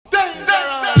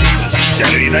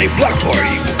Saturday Night Block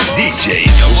Party with DJ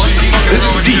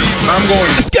Mosquito. I'm going.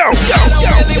 Let's go. Let's go. Let's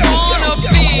go. Let's go. Let's go.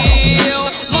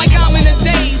 Like I'm in a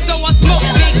daze, so I smoke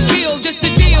big pill just to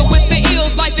deal with the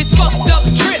ills. Life is fucked up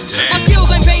trip. My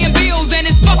skills ain't paying bills and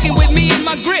it's fucking with me in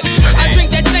my grip. I drink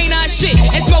that St. I shit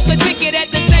and smoke a ticket at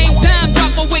the same time.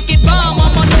 Drop a wicked bomb on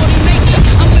my naughty nature.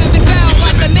 I'm living foul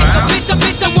like a nigga.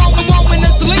 Bitch, I want a woman to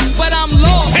sleep, but I'm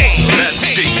lost.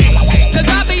 Cause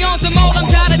I be on some old, I'm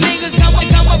tired of niggas come up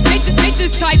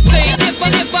bitches type thing.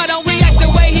 If I don't react the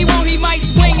way he want, he might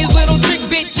swing his little trick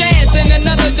bitch ass in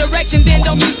another direction. Then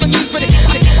don't use for it.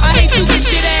 I hate stupid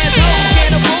shit assholes,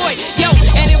 can't avoid. Yo,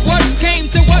 and it works, came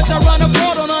to worse. I run a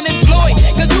portal unemployed.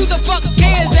 Cause who the fuck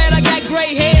cares that I got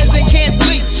gray hairs and can't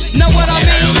sleep? Know what I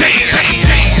mean?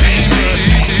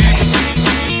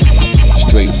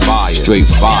 Straight fire, straight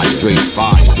fire, straight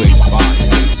fire, straight fire.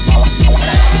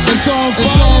 It's on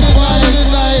fire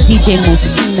tonight. DJ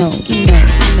Mosquito.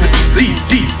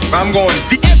 Deep. I'm going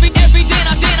deep. Every day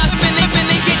I spin it and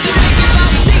get to thinking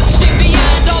about deep shit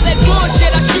beyond all that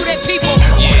bullshit. I shoot at people.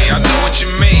 Yeah, I know what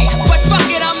you mean. But fuck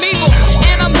it, I'm evil.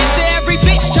 And I'm hip to every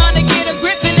bitch trying to get a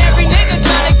grip. And every nigga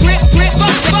trying to grip.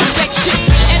 Fuck that shit.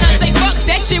 And I say fuck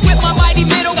that shit with my mighty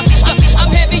middle.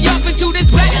 I'm heavy off into this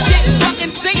rap shit.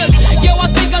 Fucking singers. Yo, I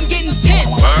think I'm getting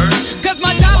tense. Cause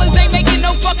my dollars ain't making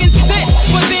no fucking sense.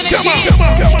 But then again,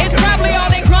 it's probably all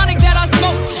that chronic that I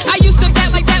smoked. I used to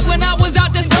bat like that when I was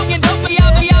out there smoking dope.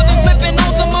 I've been flipping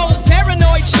on some old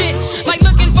paranoid shit. Like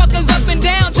looking fuckers up and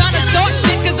down trying to start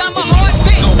shit. Cause I'm a hard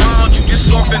bitch. So why don't you just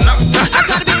soften up? I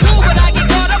try to be cool, but I get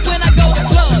caught up when I go to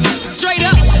clubs. Straight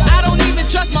up, I don't even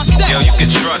trust myself. Yo, you can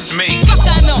trust me. Fuck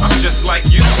I know. I'm just like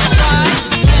you.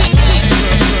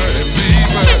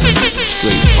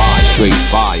 Straight fire, straight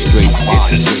fire, straight fire.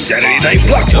 It's a Saturday Night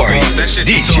Block Party with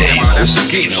DJ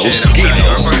Mosquito. So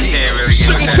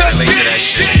cut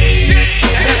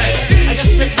I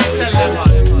just pick my tell them, man.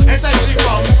 Anytime she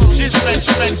come, she's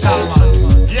mental, man.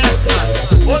 Yes, man.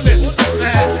 Hold this.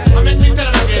 I make me tell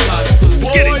them again, man. Let's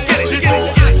get it. She's too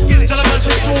hot. Tell them man,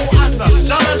 she's too hot. Tell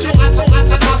them she's hot.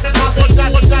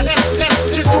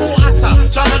 She's too hot.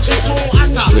 Tell them she's too hot.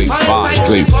 Straight fire,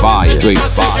 straight fire, straight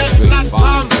fire, straight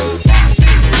fire.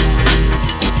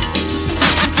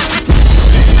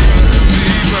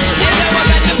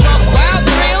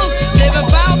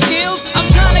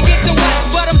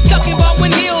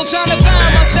 Trying to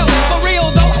find myself for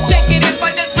real though. Check it if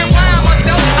I just rewind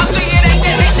myself. I see it at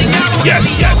that everything out.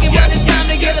 Yes. It's time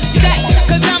to get a stack.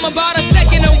 Cause I'm about a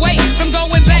second away from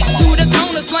going back to the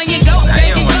corner slinging dope.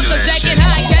 Baking hookers, jacking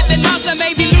high. Captain Monster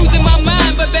may be losing my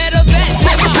mind, but better that.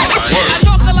 I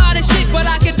talk a lot of shit, but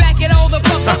I can back it all the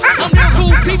fuck up. I'm real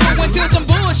cool people until some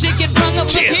bullshit get brung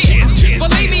up my kid.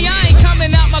 Believe me, I ain't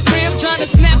coming out my crib trying to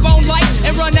snap on light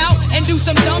and run out and do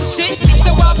some dumb shit.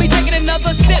 So I'll be taking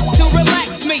another sip to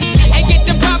relax me and get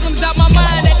the problems out my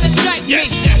mind that distract me.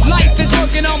 Life is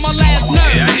working on my last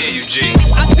nerve. Yeah, I hear you, G.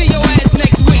 I see your ass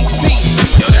next week. Peace.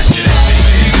 Yo, that shit is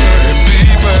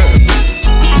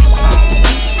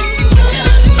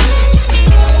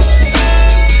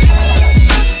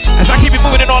As I keep it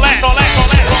moving and all that.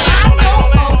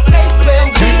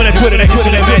 Keep it on Twitter,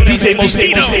 DJ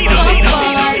Mosquito.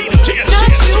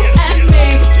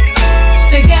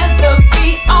 Together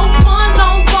be on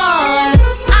one-on-one.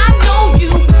 I know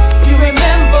you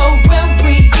remember when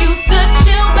we used to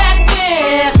chill back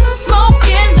there,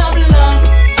 smoking the blunt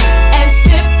and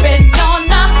sipping on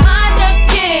the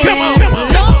Heineken. Come on.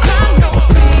 Long time no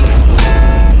see.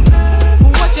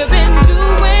 What you been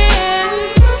doing?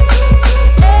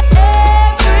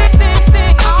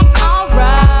 Everything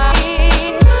alright.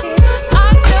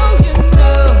 I know you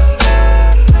know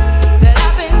that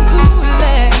I've been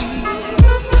coolin'.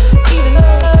 Even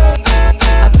though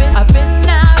I've been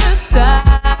out of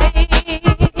sight,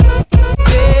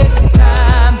 this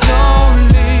time don't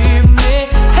leave me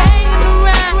hanging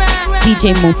around. DJ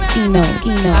Mosquito.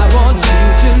 I want you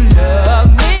to love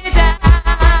me down.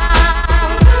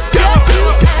 Just you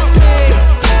and me.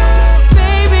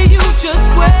 Baby, you just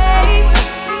wait.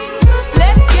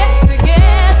 Let's get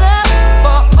together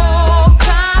for old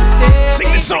time's sake.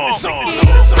 Sing this song.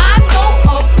 I know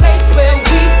a place where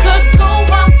we could go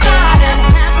outside and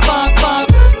have fun.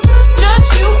 Just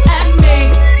you and me,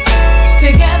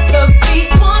 together be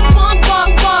one.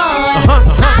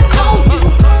 I know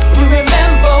you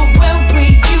remember when we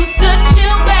used to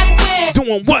chill back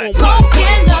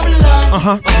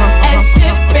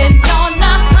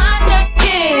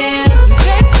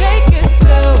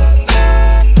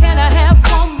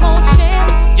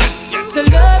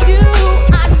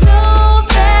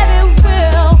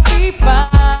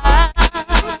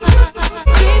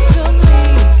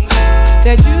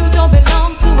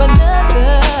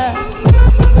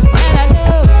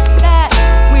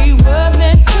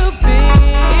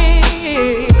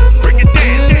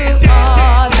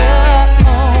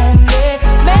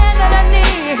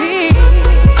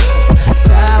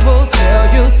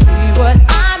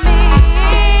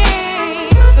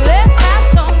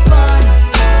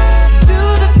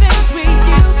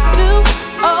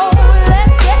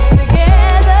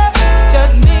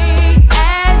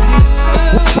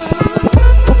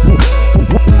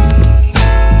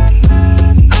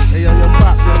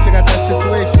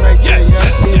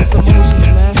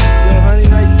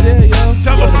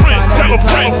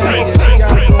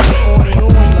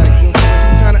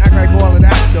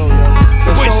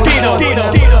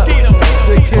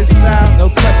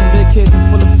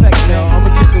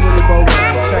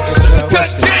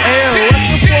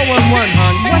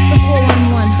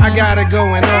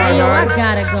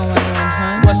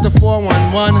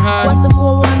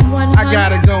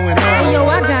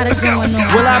going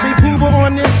on? Will I be Pooba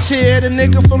on this here? The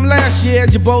nigga from last year.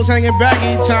 Jabos hanging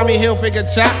baggy, Tommy Hilfiger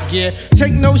top gear.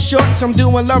 Take no shorts, I'm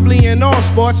doing lovely in all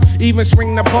sports. Even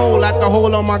swing the pole at the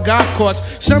hole on my golf course.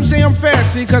 Some say I'm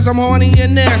fancy, cause I'm horny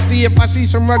and nasty. If I see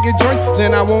some rugged joints,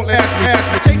 then I won't ask me.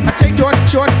 Take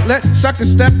shorts, let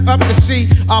suckers step up to see.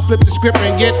 I'll flip the script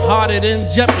and get harder than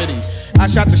Jeopardy. I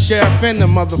shot the sheriff and the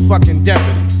motherfucking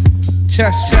deputy.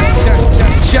 Check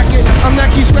it. I'm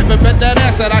not Keith Sweat, but bet that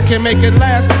ass that I can make it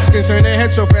last. Skins turn their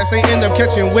head so fast, they end up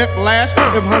catching whiplash.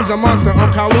 If Hun's a monster,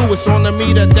 I'm Carl Lewis on the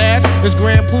meter dash. It's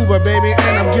Grand Pooba, baby,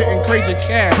 and I'm getting crazy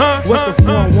cash. What's the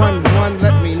 411?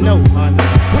 Let me know, hun.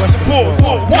 What's the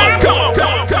 411? Go.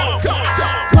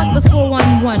 What's the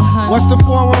 411, hun? What's the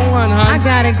 411, hun? I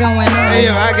got it going on. Hey,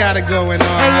 yo, I got it going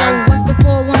on, Hey, yo, hun. what's the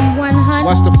 411, hun?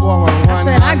 What's the 411, I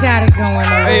said I got it going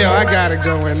on. Hey, yo, I got it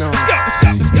going on.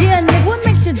 Yeah, nigga, what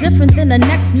makes you different than the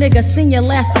next nigga? Seen you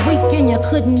last week and you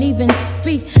couldn't even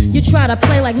speak. You try to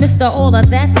play like Mr. All of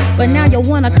that, but now you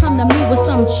wanna come to me with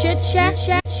some chit chat.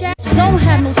 Don't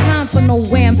have no time for no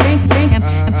wham, think.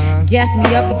 Gas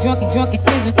me up, you drunk,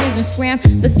 skins and scram.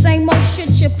 The same old shit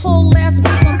you pulled last week.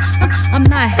 I'm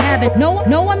not having, no,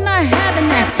 I'm not having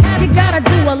that. You gotta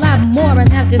do a lot more, and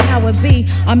that's just how it be.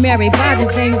 I'm Mary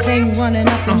Bodgers, ain't running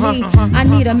up on me. I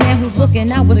need a man who's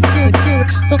looking out with a cure.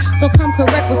 So come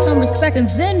correct with some respect, and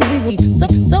then we will.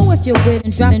 So if you're with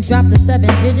and drop the 7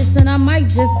 digits, and I might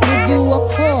just give you a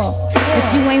call.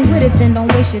 If you ain't with it, then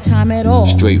don't waste your time at all.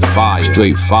 Straight fire. So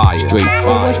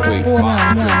what's the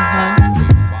 411, huh?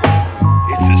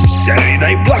 It's a Saturday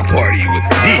night block party with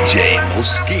DJ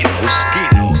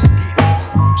Moschino.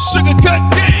 Sugar Cut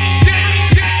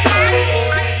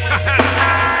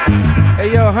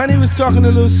Hey, yo, honey was talking a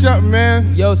little something,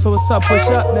 man. Yo, so what's up? Push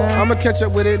up, man. I'ma catch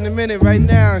up with it in a minute right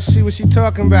now and see what she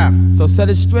talking about. So set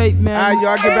it straight, man. Alright, yo,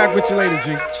 I'll get back with you later,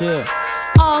 G. Chill.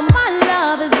 All my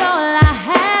love is all I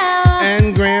have.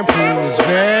 And Grand Pool is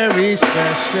very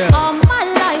special. All my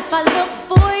life I look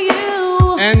for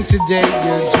you. And today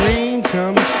your dream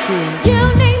comes true. You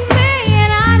need me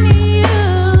and I need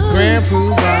you. Grand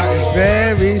Pool Bar is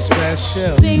very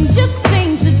special. Things just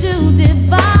seem to do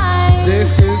divine.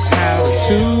 This is how the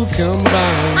two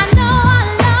combine. I know our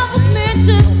love was meant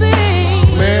to be.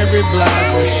 Mary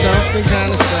Blige is something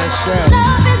kind of special.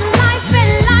 Love is life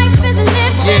and life is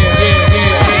living. Yeah.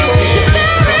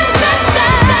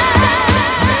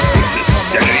 It's a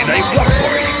Saturday night block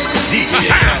party. DJ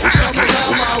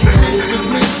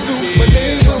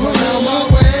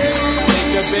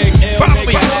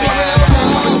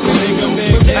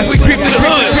As we creep to the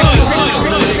hood.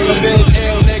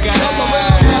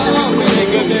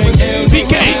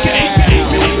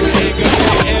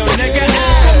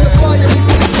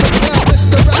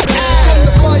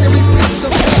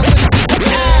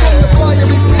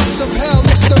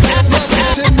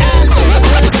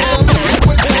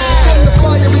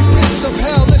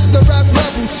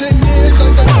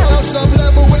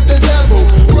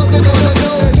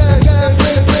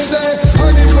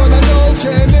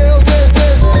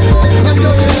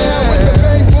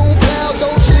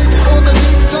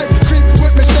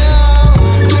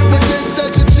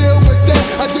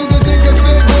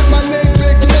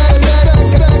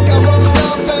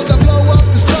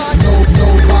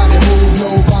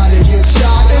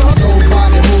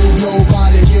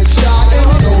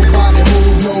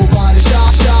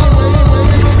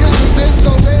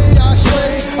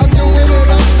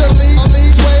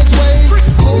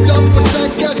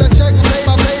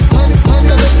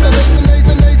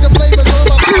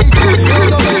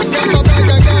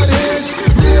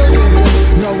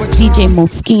 DJ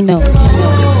Moschino.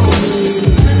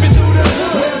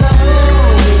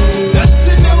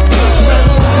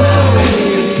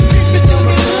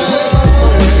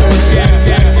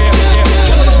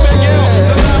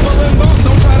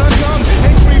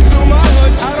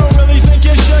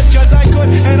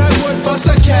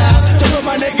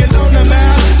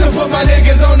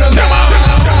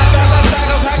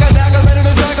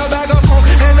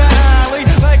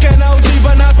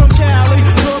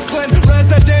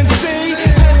 Residency,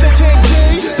 hesitant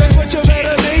G,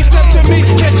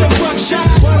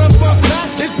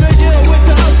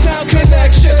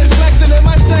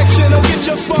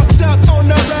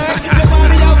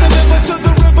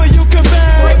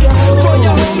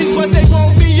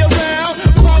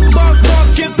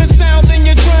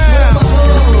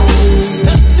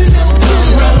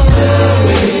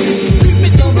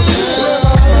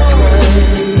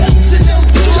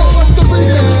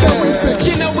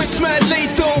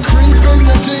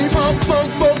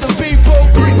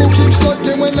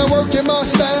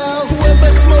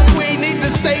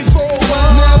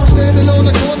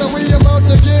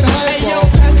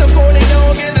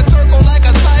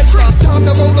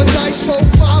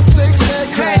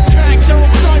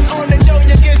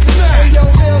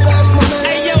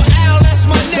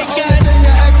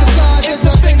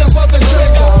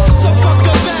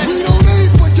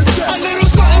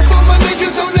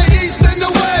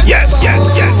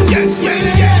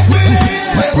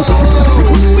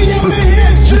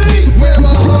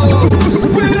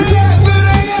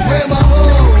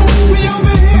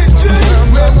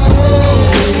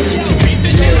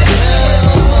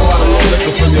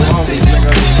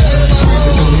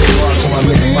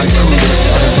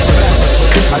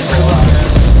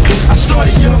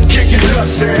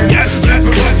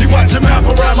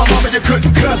 you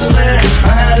couldn't cuss, man.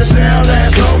 I had a down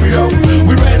ass homie though.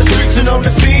 We ran the streets and on the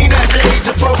scene at the age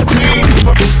of 14.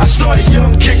 I started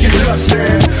young, kicking dust,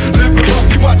 man. Living rough,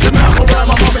 you watch your mouth around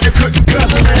my mama, you couldn't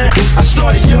cuss, man. I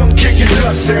started young, kicking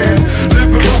dust, man.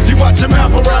 Living rough, you watch your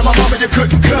mouth around my mama, you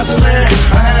couldn't cuss, man.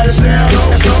 I had a down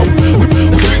ass homie. We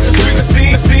streets and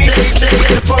streets, scene,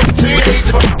 age of 14.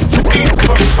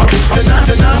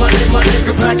 Deny my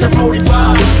nigga, pack the 45,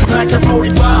 pack the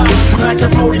 45, pack the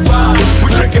 45.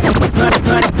 We drinking,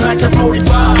 pack the 45.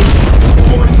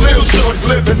 40 little shorties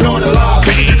living on the lot.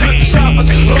 You couldn't stop us,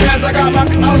 long as I got my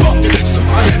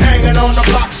hanging on the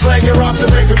block, slanging rocks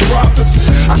and making profits.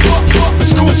 I fuck the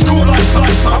school like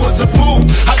I was a fool.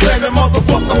 I blame the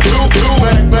motherfucker too,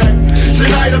 bang.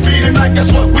 Tonight will be the night,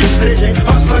 that's what we thinking.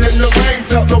 Hustling in the rain,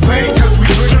 felt no pain, cause we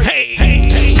drink.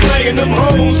 Hey. Playing them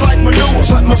hoes like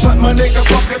maneuvers, like my nigga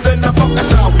fucking, then I fuck,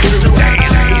 that's how we do it.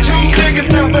 Two niggas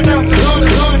snapping out the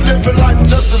hood, living life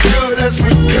just as good as we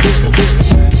could.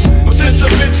 Since a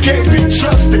bitch can't be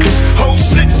trusted, hold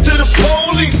six to the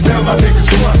police, now my niggas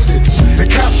busted. The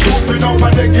cops whooping on my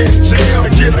nigga in jail,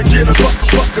 get a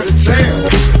fuck of the tail.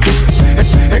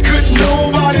 And couldn't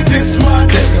nobody diss my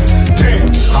nigga, damn,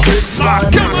 I miss my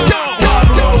nigga.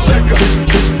 Bottle liquor.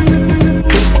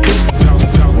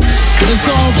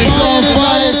 It's all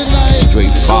fire tonight.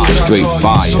 Straight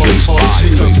fire.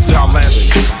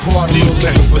 Party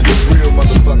liquor for the real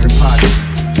motherfucking pockets.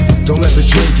 Don't let the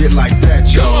drink get like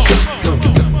that, y'all.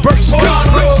 Burst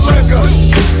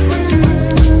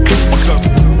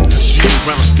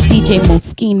DJ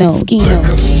Moschino.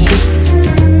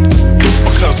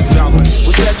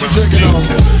 What's that you drinking on?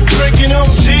 Drinking on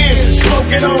gin,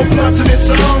 smoking on blunts and it's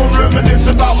on. Reminisce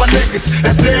about my niggas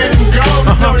that's dead and gone.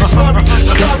 Dirty puppy.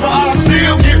 Sometimes my eyes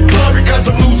still get blurry, cause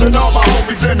I'm losing all my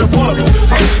homies in the worry.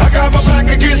 I got my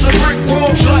back against a brick wall,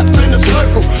 trapped in a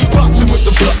circle, boxing with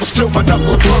them suckers till my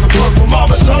knuckles purple.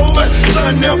 Mama told me,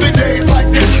 son, there'll be days like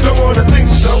this. Don't wanna think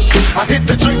so. I hit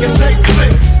the drink and stay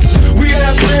flicks. We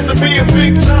had plans of being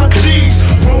big time G's,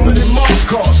 rolling in mark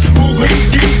cars, moving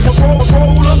easy. So roll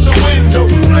up the window,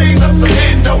 blaze up some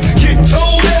endo, get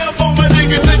told down for my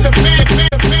niggas in the mid.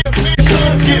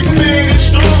 Sons get big and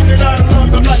strong, and I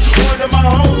love them like one of my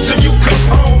homes. So you come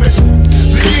home and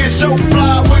the years so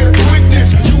fly with a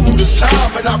quickness. You do the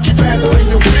time and I'll keep handling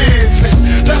your business.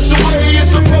 That's the way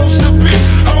it's supposed to be,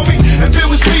 homie. If it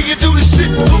was me, you do the shit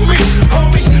for me,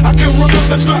 homie. I can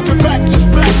remember scrapping back to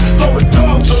back, throwing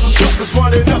dogs on them suckers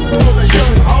running up on a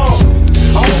young hog.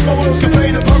 I hope my words can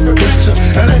paint a perfect picture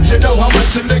and let you know how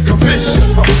much a nigga miss you.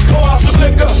 Pour out some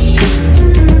liquor.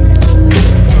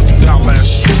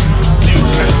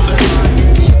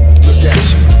 Look at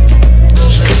you.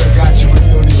 Trailer got you and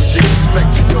you don't even give respect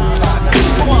to your partner.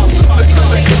 Pour out some liquor.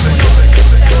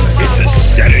 It's a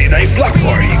Saturday night block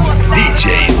party with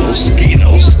DJ Moschino.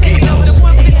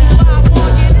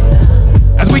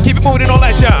 As we keep it moving and all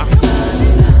that, y'all.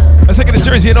 Let's take it to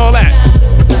Jersey and all that.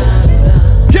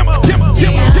 Come on.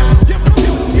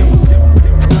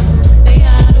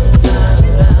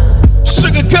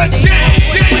 Sugar Cut Gang.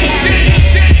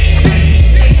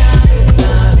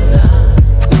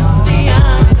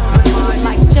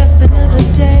 Just another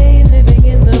day living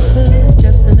in the hood.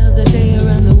 Just another day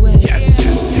around the way. Yes.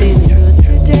 Feeling good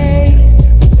today.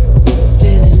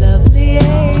 Feeling lovely,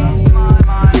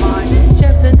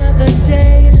 Just another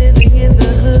day living in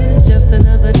the hood. Just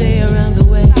another day around the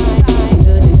way.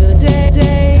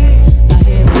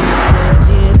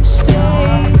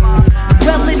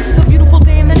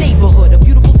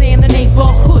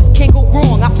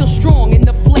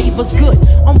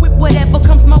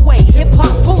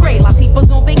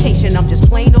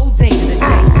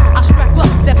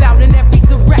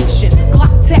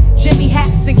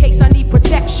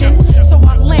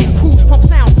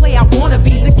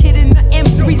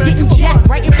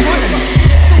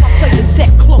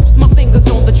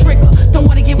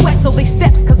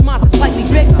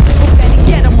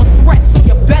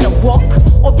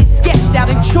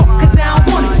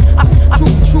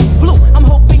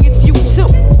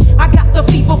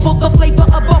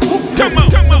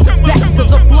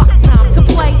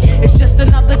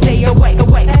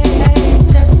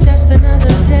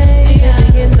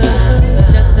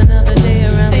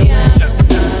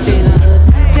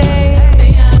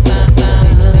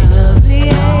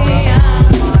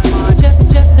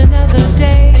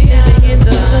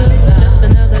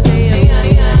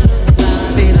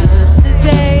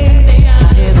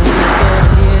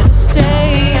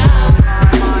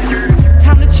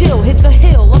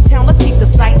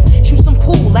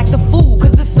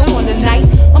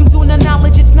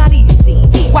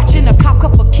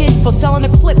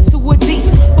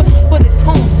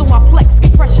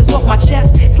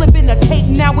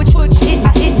 now it's hood shit. I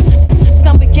hit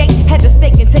stomach ache, had to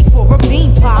steak and take for a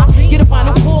bean pie. Get a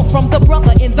final call from the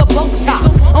brother in the bow tie.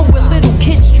 I'm with little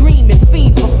kids dreaming,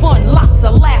 fiend for fun. Lots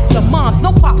of laughter, moms,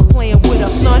 no pops playing with her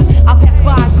son. I pass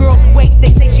by a girl's wake, they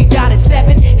say she died at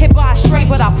 7. Hit by a stray,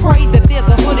 but I pray that there's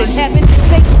a hood in heaven.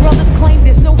 Fake brothers claim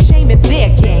there's no shame in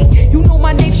their gang. You know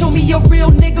my name, show me a real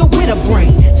nigga with a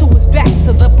brain. So it's back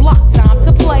to the block, time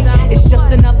to play. It's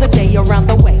just another day around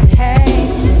the way. Hey,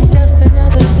 just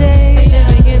another day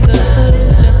living in the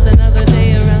hood. Just another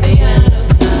day around the way.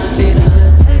 Feeling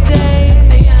good today,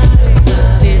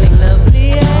 feeling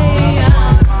lovely.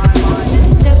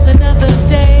 Just another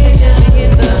day living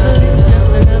in the hood.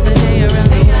 Just another day around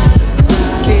the way.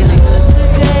 Feeling good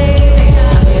today,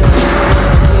 I'm here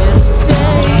to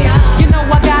stay. You know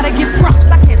I gotta give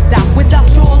props, I can't stop. Without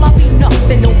y'all I'll be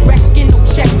nothing. No wrecking, no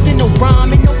checks, and no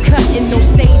rhyming, no cutting, no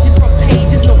stages from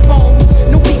pages, no phones,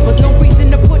 no beepers, no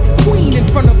reason to put Queen in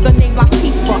front of the name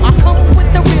Latifah. I come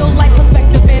with the real life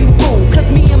perspective and boom,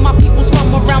 cause me and my peoples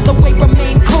from around the way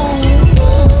remain cool.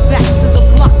 So it's back to the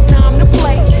block, time to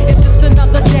play. It's just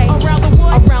another day around the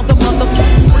what? Around the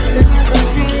motherfucking. Just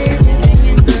another day living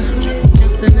in the hood.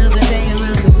 Just another day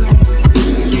around the way.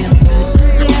 Feeling good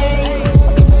today,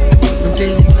 I'm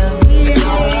feeling lovely.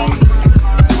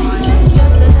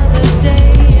 Just another day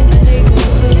in the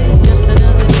neighborhood. Just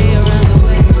another day around the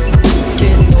way.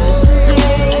 Feeling good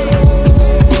today, I'm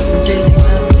feeling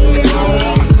lovely.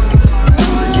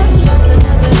 Just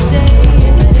another day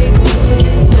in the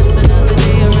neighborhood. Just another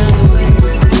day around the way.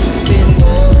 Feeling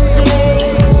good today,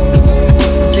 I'm feeling lovely.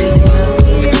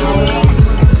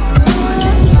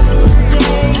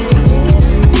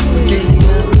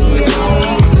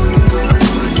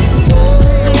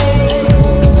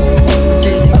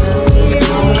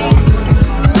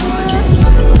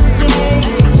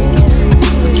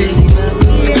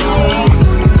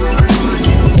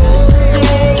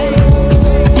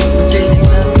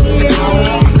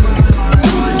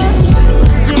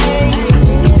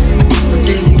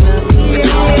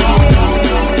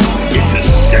 It's a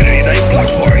Saturday night block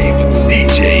party with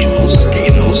DJ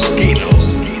Moschino.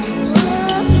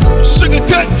 Sugar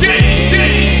Cut Gang.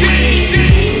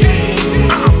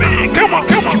 Oh man, come on.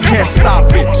 You can't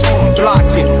stop it,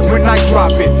 block it, when I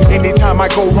drop it. Anytime I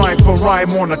go rhyme for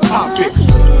rhyme on a topic.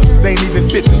 They ain't even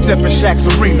fit to step in Shaq's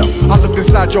arena. I look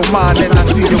inside your mind and I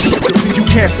see you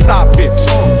can't stop it,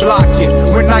 block it,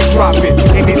 when I drop it.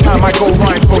 Anytime I go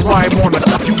rhyme for rhyme on a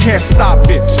topic. You can't stop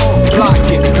it, block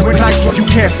it, when I drop. You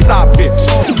can't stop it,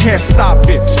 you can't stop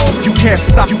it. You can't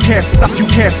stop, you can't stop, you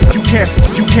can't stop, you can't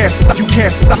stop, you can't stop, you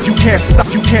can't stop, you can't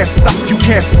stop, you can't stop, you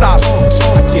can't stop.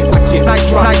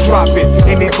 I drop it,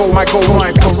 and then I go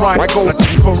rhyme for rhyme. I go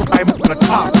for rhyme on the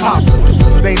top.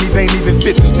 They ain't even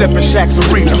fit to step in Shaq's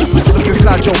arena. Look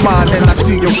inside your mind and I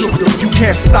see your you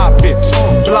can't stop it,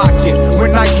 block it,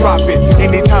 when I drop it.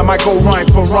 Anytime I go rhyme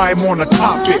for rhyme on a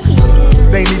topic.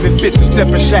 They ain't even fit to step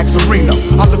in Shaq's arena.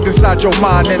 I look inside your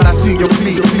mind and I see your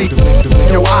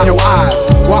your eyes.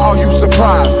 Why are you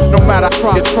surprised? No matter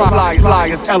try,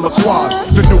 liars, eloquence.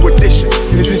 The new edition.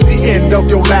 Is this the end of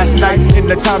your last night? In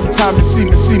the time to see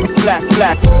me flat.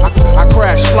 I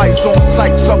crash flights on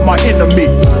sights of my enemy.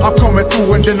 I'm coming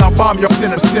through and then I bomb your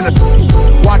sinner.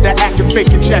 Why that acting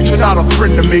fake and jack? You're not a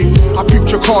friend to me. I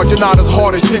peeped your card, you're not as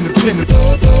hard as in the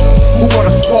Who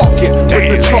wanna spark it with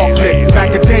the chocolate?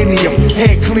 Macadamium,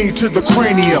 head clean to the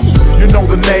cranium. You know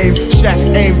the name, Shaq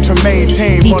aim to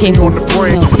maintain money on the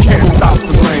brain. Can't stop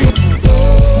the rain.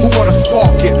 Who wanna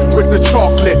spark it with the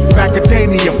chocolate?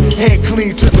 Macadamium, head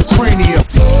clean to the cranium.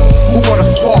 Who wanna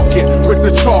spark it with the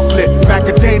chocolate?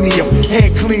 Macadamium,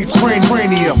 head clean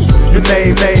cranium. Your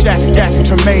name, Shaq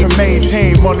to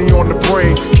maintain money on the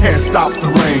brain. Can't stop the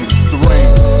rain. The rain.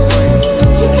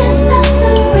 You can't stop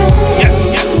the rain.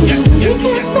 Yes. You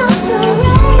can't stop the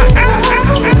rain.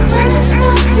 When it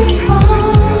starts to fall,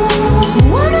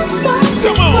 when it starts to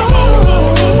fall,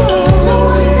 there's no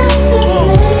one else to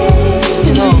blame.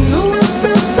 No one else to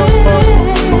stay.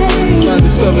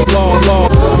 97 long.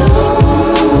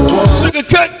 Sugar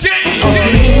Cut Gang.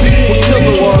 With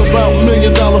killers about $1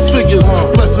 million figures.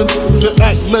 Blessing that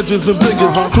act legends and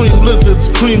figures. Cream lizards,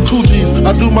 cream coochies.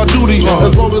 I do my duty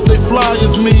as long as they fly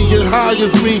as me and high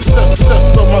as me.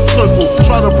 Success on my circle.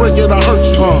 Try to break it, I hurt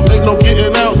you. Ain't no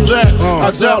getting out that.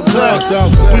 I doubt that.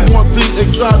 We want the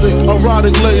exotic,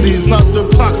 erotic ladies, not them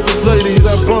toxic ladies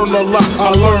that burn a lot. I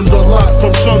learned a lot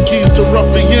from junkies to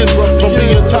ruffians, from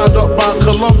being tied up by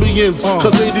Colombians.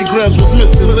 Cause 80 grams was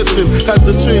missing. Listen, had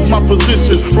to change my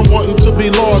position from wanting to be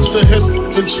large to head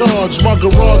in charge. My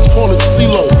garage call it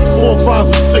CeeLo. 4,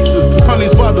 5s and 6s,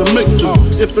 honeys by the mixes.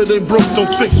 If it ain't broke, don't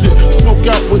fix it. Smoke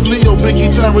out with Leo, Biggie,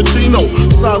 Tarantino.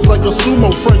 Size like a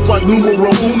sumo, Frank White,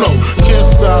 numero uno. Can't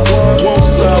stop, won't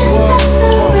stop,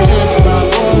 can't stop,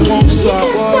 won't stop,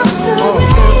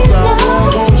 can't stop,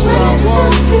 won't stop,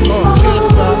 can't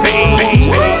stop, won't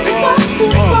stop,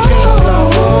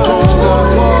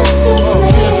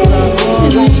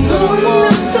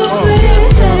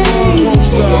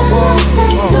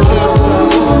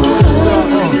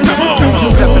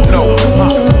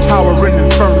 towering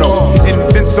inferno,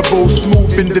 invincible,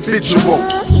 smooth individual.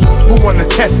 Who wanna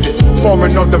test it?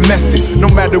 Foreign or domestic? No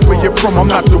matter where you're from, I'm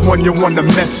not the one you wanna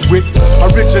mess with.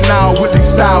 Original, Willie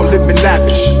style, living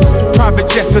lavish. Private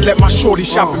jets to let my shorty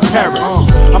shop in Paris.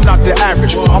 I'm not the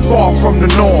average, I'm far from the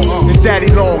norm. It's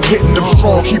daddy long, hitting them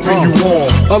strong, keeping you warm.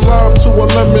 A lime to a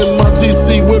lemon, my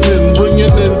DC women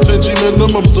bringing in 10G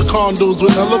minimums to condos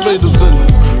with elevators in them.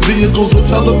 Vehicles with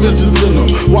televisions in them.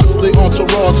 Watch they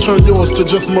entourage turn yours to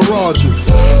just mirages.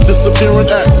 Disappearing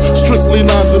acts, strictly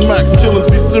 9s and max. Killings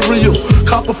be serial,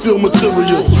 Copperfield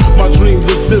material. My dreams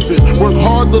is vivid, work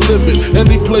hard to live it.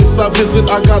 Any place I visit,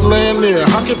 I got land there.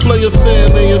 I can play a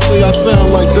stand there and say I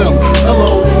sound like them.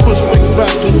 Hello, push wings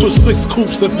back and push 6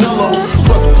 coupes, that's yellow.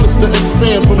 Plus clips that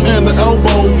expand from hand to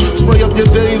elbow. Spray up your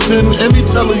days in, any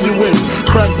teller you in.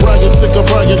 Crack bragging, tick a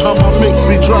bragging, how my mink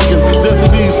be dragging.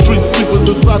 Desert these street sweepers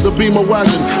inside the Beamer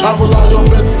wagon. I rely on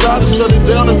Bed-Stuy to shut it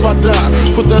down if I die.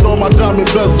 Put that on my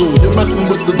diamond bezel, you're messing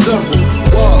with the devil.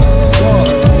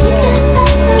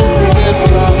 Can't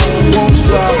stop, won't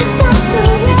stop.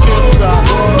 Can't stop,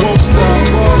 won't stop.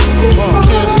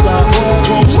 Can't stop,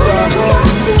 won't stop.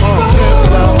 Can't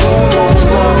stop, won't stop. Can't stop, won't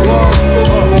stop.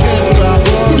 Can't stop,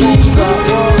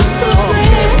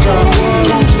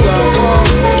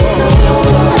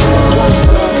 won't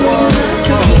stop.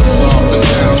 Up and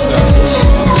down, south.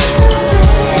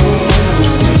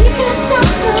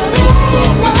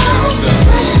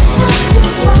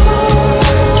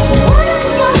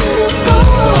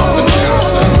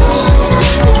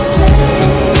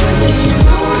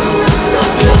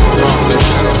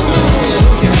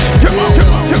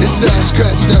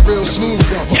 Scratch that real smooth,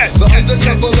 brother. Yes, the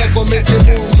undercover level making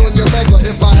moves on your mother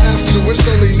if I have to. It's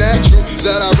only natural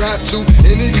that I rap to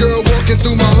any girl walking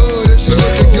through my hood if she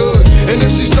looking good. And if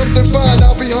she's something fine,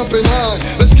 I'll be humping high.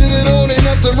 Let's get it on, ain't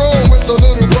nothing wrong with a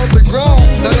little bump and grind.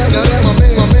 Now that's my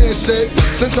man said.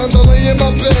 Sometimes I lay in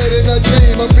my bed and I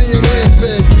dream of being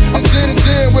hand-fed. I did a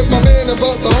jam with my man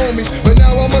about the homies, but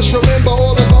now I must remember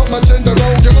all about my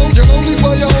tenderoni. You're only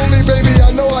for your only, baby,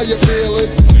 I know how you feel it.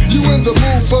 You in the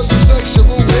mood for some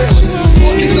sexual healing.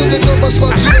 Walking to the number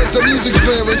spot you as the music's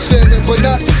blaring, staring, but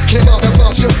not came out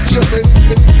about your children.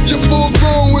 You're full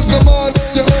grown with the mind of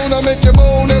your own. I make you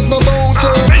moan as my bones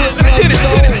turn. Let's get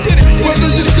it.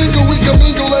 Whether you're single, we can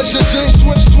mingle as your jeans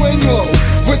swing low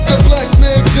with the black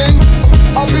man ting.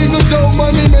 I'll be the dough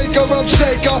money maker, I'm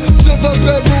shaker. To the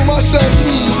bedroom, I say,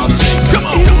 come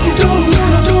on. If you don't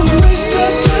wanna waste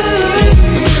that time.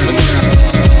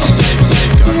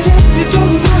 You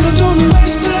don't wanna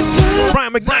waste that time.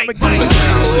 Brian McKnight.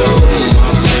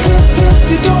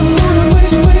 You don't wanna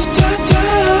waste that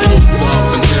time.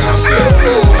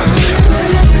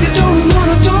 You don't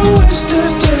wanna waste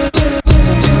that time.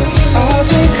 I'll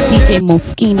take a DJ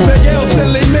Moschino. The girl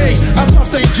silly me, I puff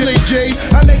they Jilly G.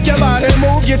 I make your body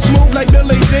move, get smooth like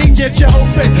Billy D. Get you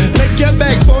open, make your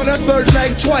back for the third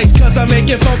leg twice. Cause I make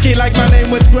it funky like my name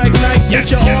was Greg Nice.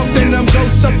 Get you off in them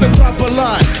ghosts up the proper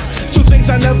line. Two things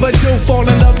I never do, fall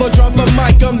in love or drop a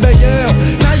mic, I'm the L.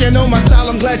 Now you know my style,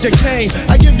 I'm glad you came.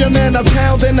 I give your man a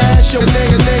pound, then I ask your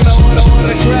name. I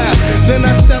autograph, then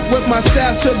I step with my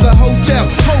staff to the hotel.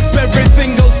 Hope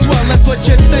everything goes swell, that's what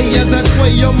you say as I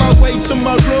sway on my way to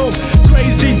my room.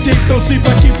 Crazy deep, don't sleep,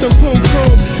 I keep the boom.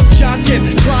 Jocking,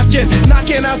 clocking,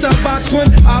 knocking out the box when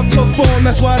I perform.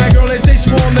 That's why that girl is they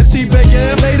swarm to see Big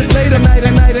L. Later night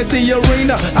at the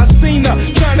arena, I seen her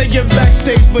trying to get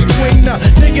backstage between her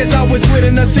niggas I was with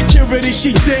in the security,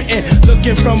 she didn't.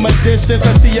 Looking from a distance,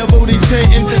 I see her booty's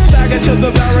hitting. Stagger to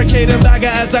the barricade and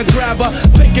bagger as I grab her.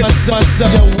 Thinking myself,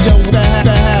 yo, the have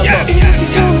her. Yes.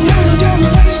 Don't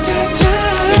waste that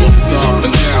time. Up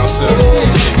and down, south.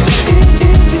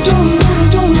 If you don't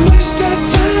waste that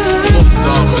time.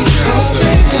 Up and down,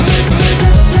 south.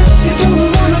 You don't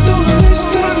wanna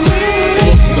waste that time.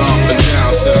 Up and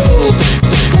down, south.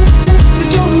 You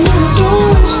don't wanna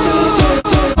waste that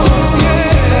time.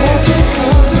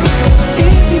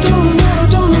 If you don't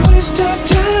wanna waste that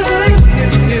time.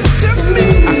 If you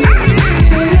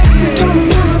don't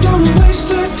wanna waste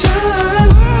that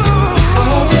time.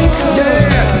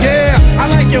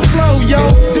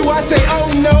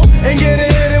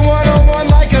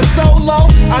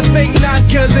 I think not,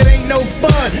 cause it ain't no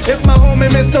fun if my homie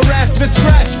Mr. Rasmus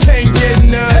Scratch can't get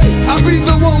none. Hey, I be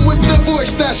the one with the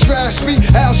voice that scratch me.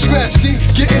 Al Scratchy,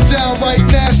 getting down right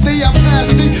nasty. I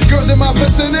passed the girls in my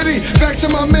vicinity. Back to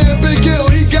my man Big Hill,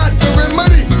 he got the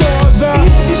remedy. Father, if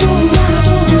you don't wanna,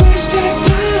 don't waste that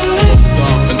time.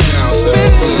 Up and down, say.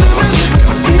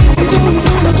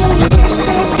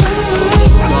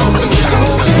 Up and down,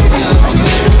 say.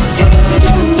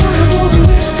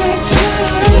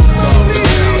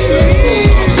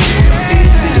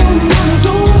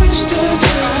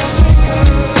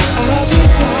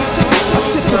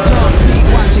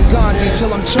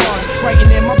 Till I'm charged,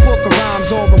 writing in my book of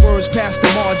rhymes, all the words past the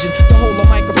margin. The whole of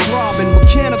mic throbbing,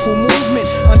 mechanical movement,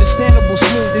 understandable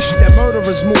smooth. This shit that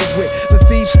murderers move with. The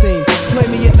thief's theme. Play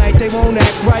me at night, they won't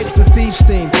act right. The thief's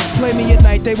theme. Play me at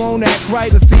night, they won't act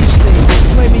right. The thief's theme.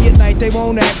 Play me at night, they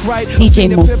won't act right. DJ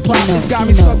Mosquino. It's got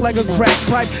me stuck like a crack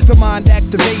pipe. The mind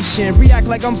activation, react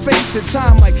like I'm facing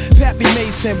time like Pappy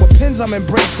Mason. With pins I'm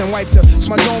embracing, wipe the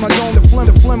my dome,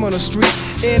 the phlegm on the street.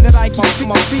 And that I keep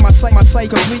my feet, my sight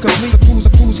complete.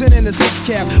 Cruising in the six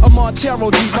cab, a Montero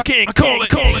Jeep. I can't call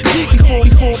it.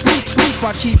 Sleep,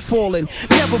 I keep falling,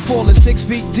 never falling 6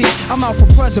 feet deep. I'm out for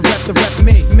president, to rep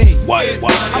me.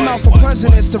 I'm out for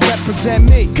presidents to represent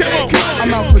me.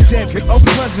 I'm out for deputy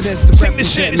presidents to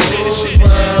represent me.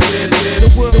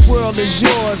 The world is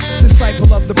yours,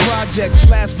 disciple of the project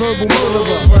 / verbal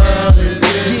murderer.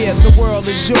 Yeah, the world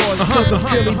is yours. To the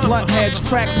Philly blunt heads,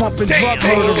 crack pumping drug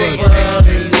murderers.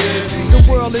 The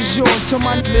world is yours. To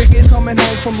my niggas coming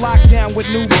home from lockdown with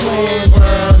new plans.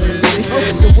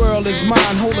 The world is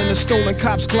mine, holding a stolen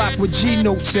cop's Glock with G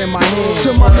notes in my hand.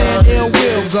 To my man Ill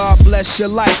Will, God bless your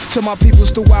life. To my peoples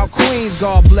throughout Queens,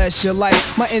 God bless your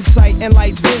life. My insight and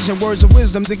light's vision, words of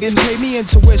wisdom again pay me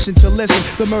intuition to listen.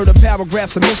 The murder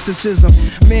paragraphs of mysticism.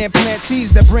 Man plants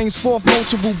seeds that brings forth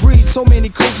multiple breeds. So many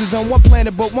coaches on one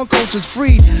planet, but one coach is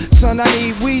freed. Son, I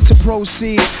need weed to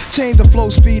proceed. Change the flow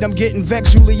speed, I'm getting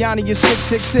vexed. Giuliani is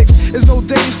 666. There's no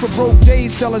days for broke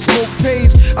days, selling smoke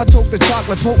pays. I took the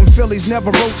chocolate potent Phillies,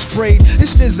 never roach sprayed.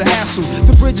 This shit is a hassle.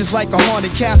 The bridge is like a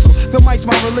haunted castle. The mic's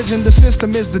my religion, the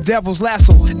system is the devil's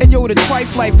lasso. And yo, the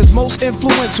trife life is most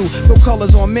influential. Though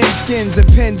colors on men's skins and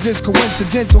pens is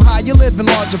coincidental. How you living,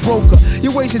 larger broker?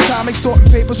 You're wasting time extorting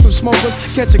papers from smokers,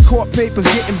 catching court papers,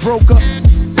 getting broke up.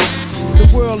 The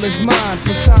world is mine,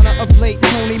 persona of late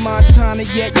Tony Montana,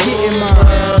 yet getting mine.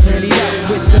 Handy out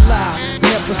with the lie,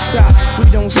 never stop. We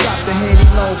don't stop the handy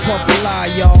low, pump the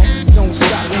lie, y'all. Don't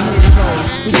stop the handy low,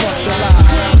 we pump the lie.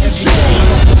 Every day,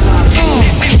 pump the lie.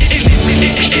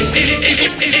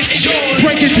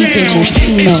 Break it down.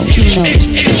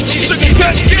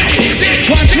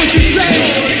 Watch what you say.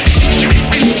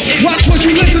 Watch what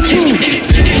you listen to.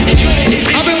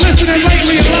 I've been listening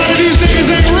lately, a lot of these niggas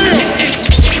ain't real.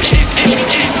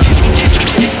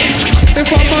 If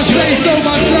I must say so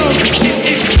myself.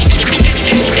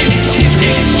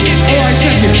 Alright,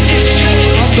 check it.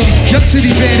 I'm the young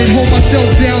city bandit, hold myself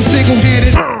down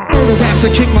single-handed. Murder raps, I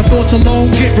kick my thoughts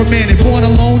alone, get remanded. Born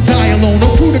alone, die alone.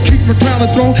 No crew to keep the crown of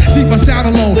throne, deep my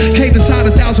sound alone. Came inside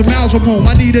 1,000 miles from home.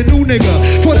 I need a new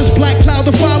nigga for this black cloud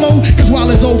to follow. Cause while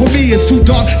it's over me, it's too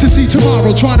dark to see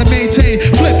tomorrow. Trying to maintain,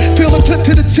 flip, feel a clip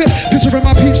to the tip. Picturing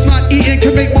my peeps not eating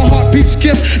can make my heartbeat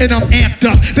skip. And I'm amped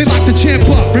up, they like to champ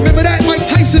up. Remember that Mike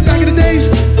Tyson back in the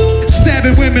days?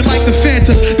 Stabbing women like the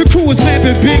Phantom. The crew is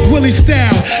lamping Big Willie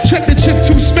style. Check the chip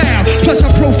to smile. Plus I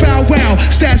profile wow.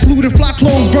 Stats looted, flock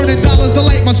clothes, burning dollars to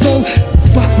light my soul.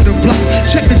 Block with a block.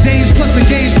 Check the days plus the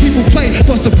games people play.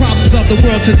 Plus the problems of the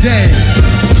world today.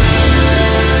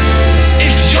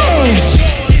 It's yours.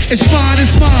 It's mine,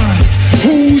 it's mine.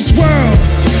 Whose world?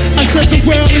 I said the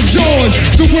world is yours.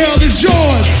 The world is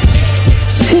yours.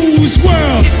 Whose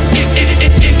world?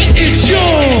 It's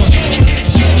yours.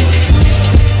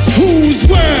 Whose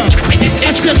world?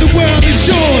 I said the world is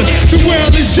yours. The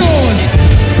world is yours.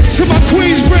 To my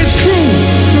Queensbridge crew,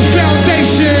 the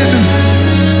foundation.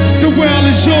 The world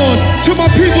is yours. To my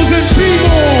peoples in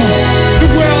P-More, the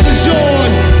world is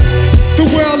yours. The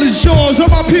world is yours. To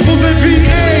my peoples in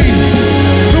VA,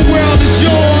 the world is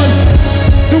yours.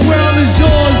 The world is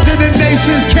yours. To the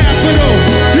nation's capital,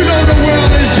 you know the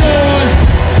world is yours.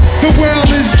 The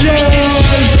world is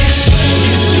yours.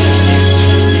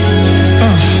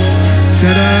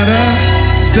 Da-da-da,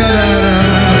 da-da-da,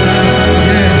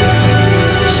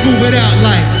 yeah. Smooth it out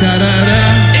like da-da-da,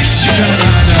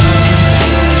 da-da-da.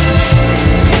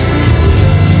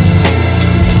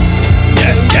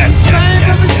 Yes.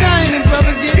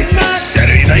 It's a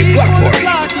Saturday Night Block Party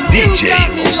with DJ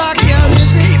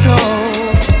Mosquino.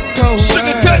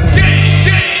 Sugar Cut Gang.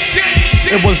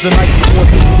 It was the night before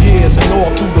New Year's and all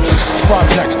through the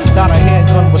projects. Not a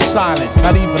handgun was silent,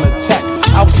 not even a tech.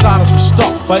 Outsiders were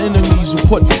stuck by enemies who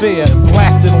put fear and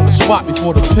blasted on the spot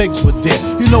before the pigs were dead.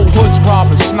 You know hoods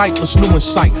robbing, snipers new in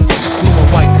sight. Blue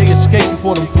and white, they escaped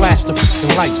before them flashed the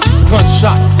lights.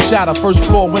 Gunshots shatter first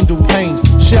floor window panes.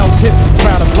 Shells hit the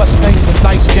ground, a bloodstained the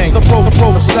dice game. The pro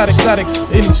aesthetic,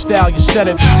 any style you set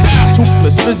it.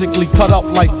 Toothless, physically cut up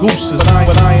like gooses.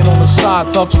 But I ain't on the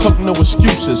side, thugs took no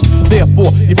excuses.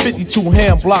 Therefore, your 52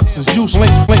 hand blocks is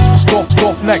useless. Flinch with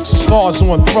off necks, scars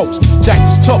on throats.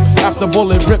 Jackets took after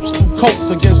bullet rips through coats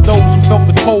against those who felt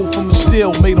the cold from the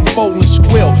steel, made them fold and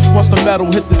squeal. Once the metal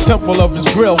hit the temple of his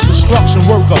grill, construction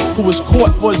worker who was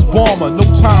caught for his bomber. No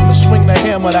time to swing the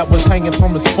hammer that was hanging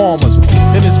from his farmers.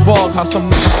 In his bug, how some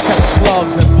niggas catch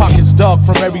slugs and pockets dug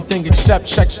from everything except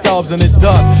check stubs, and it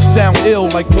does sound ill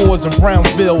like wars in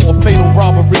Brownsville or fatal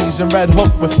robberies in Red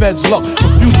Hook where feds look for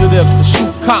fugitives to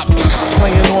shoot cops.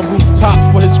 Playing on rooftops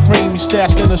for his cream he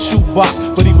stashed in a shoebox,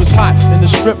 but he was hot and the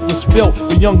strip was filled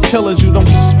with young killers you don't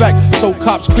suspect. So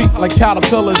cops creep like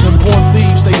caterpillars and born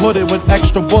thieves. They hooded with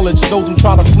extra bullets. Those who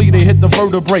try to flee, they hit the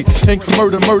vertebrae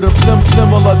and murder.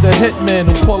 Similar to hitmen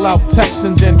who pull out texts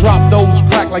and then drop those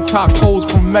crack like tacos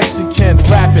from Mexican.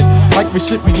 Rapid like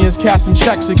recipients casting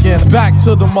checks again. Back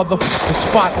to the motherfucking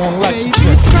spot on Lexington.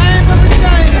 Baby's crying from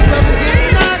beside him, covers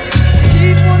getting hot.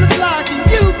 Deep on the block and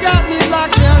you got me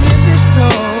locked down in this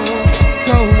cold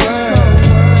world.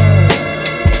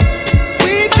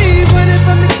 We be running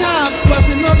from the cops,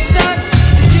 busting up shots.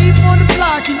 Deep on the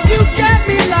block and you got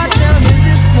me locked down in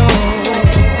this cold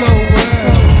world.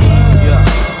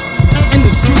 In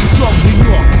the streets of New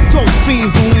York, dope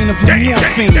fiends are leaning for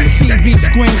morphine. The TV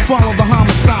screen follow the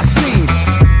homicide scenes.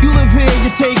 You live here,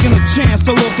 you're taking a chance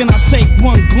to look, and I take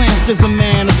one glance. There's a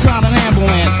man inside an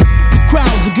ambulance. The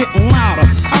crowds are getting louder.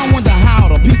 I wonder how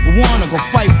the people wanna go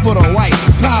fight for the right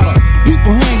powder.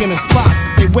 People hanging in spots.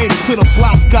 They waited till the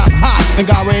blocks got hot and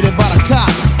got raided by the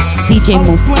cops. DJ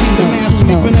Mosquito. Man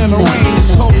sleeping in the rain.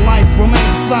 His whole life remains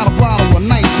inside a bottle of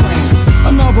night train.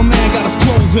 Another man got his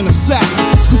clothes in a sack,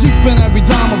 cause he spent every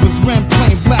dime of his rent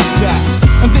playing blackjack.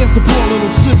 And there's the poor little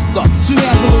sister. She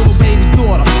has a little baby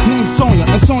daughter named Sonia,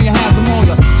 and Sonia has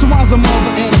pneumonia. So why's a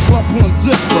mother in a club pulling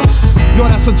zipper? Yo,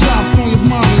 that's a job. Sonia's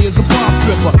mommy is a bar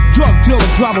stripper. Drug dealers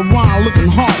drive around looking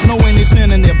hard, knowing they're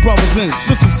sending their brothers and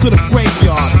sisters to the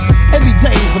graveyard. Every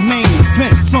day is a main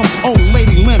event. Some old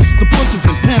lady limps, the bushes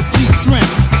and Pimp C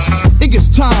shrimps. It gets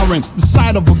tiring, the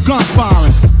sight of a gun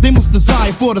firing. They must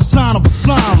desire for the sign of a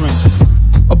siren.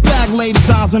 A bag lady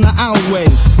dies in the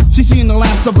alleyways. She seen the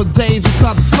last of her days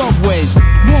inside the subways.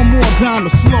 One more down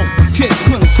the slope, the kid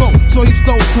couldn't cope, so he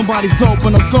stole somebody's dope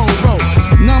in a gold rope.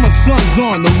 Now my son's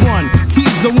on the run.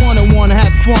 He's the one that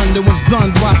had fun that was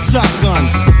done by shotgun.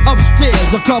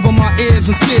 Upstairs, I cover my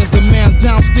ears and tears. The man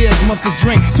downstairs must have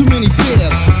drank too many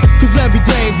beers. Cause every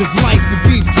day of his life, he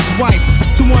beats his wife.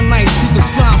 To one night, she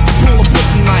decides to pull a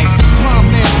butcher knife. My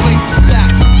man placed the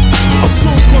sacks. A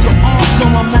tool for the arms on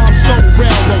my mom's old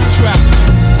railroad tracks.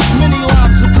 Many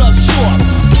lives are cut short.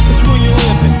 It's when you're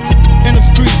living in the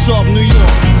streets of New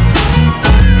York.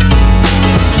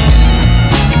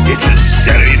 It's a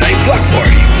Saturday night block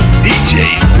party with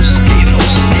DJ Mosquito.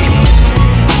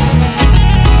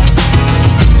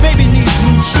 Baby needs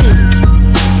new shoes,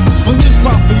 but his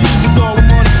papa uses all the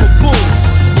money for booze.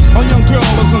 A young girl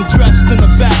is undressed in the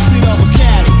backseat of a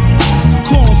caddy,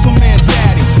 calling some man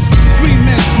daddy. 3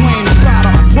 men slain inside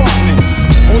an apartment.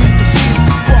 All you can see is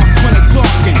the sparks when they're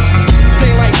talking.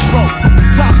 Daylight broke,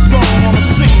 cops rolling on the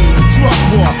scene. A drug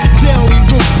war, daily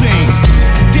routine.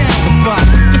 Gambling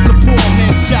spots, it's a poor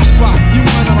man's jackpot. You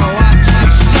win on a lot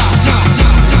like shot.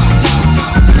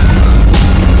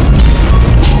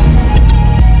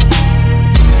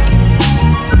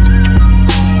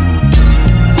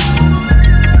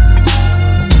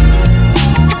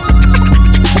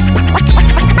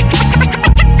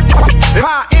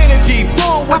 High energy,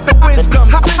 full with the wisdom,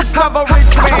 sense of a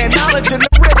rich man, knowledge in the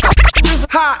rhythm.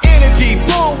 High energy,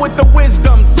 full with the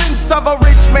wisdom, sense of a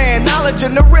rich man, knowledge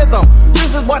in the rhythm.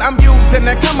 This is what I'm using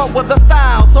to come up with a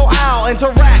style, so I'll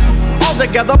interact all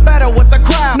together better with the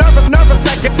crowd. Nervous,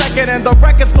 second, and the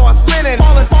record starts spinning.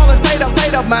 Falling,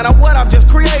 state of matter, what I've just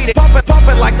created.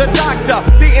 Pumping like the doctor.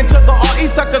 D into the RE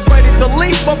suckers ready to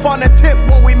leap up on the tip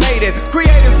when we made it.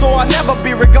 Created so I'll never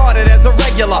be regarded as a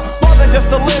regular. More than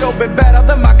just a little bit better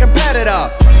than my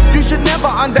competitor. You should never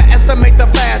underestimate the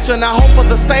fashion. I hope for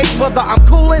the stage whether I'm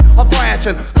coolin' or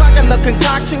thrashing. Clocking the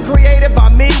concoction created by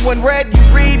me. When read, you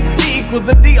read E equals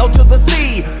a D-O to the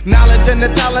C. Knowledge and the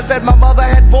talent that my mother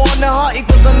had born to her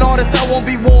equals an artist I won't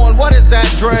be warned. What is that,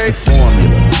 Dre? It's the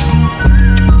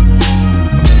formula.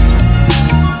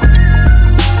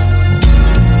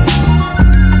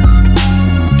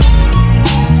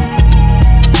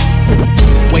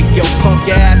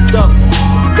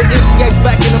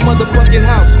 motherfucking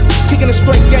house. Kicking a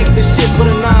straight gangster shit for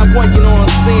the 9-1, you know what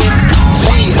I'm saying?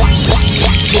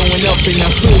 Growing up in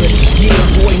the hood, yeah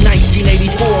boy,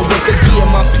 1984 was the year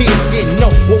my peers didn't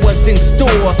know what was in store.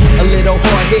 A little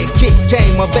hard head kick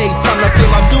came of age, time to pay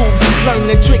my dues, learn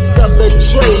the tricks of the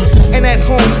trade. And at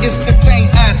home it's the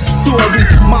same ass story.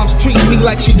 Mom's treat me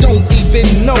like she don't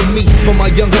even know me, but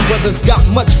my younger brothers got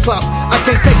much clout. I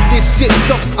can't take this shit,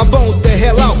 so I bones the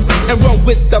hell out and run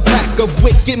with the pack of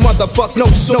wicked motherfuckers. No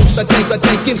souls, I take the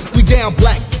taking, we down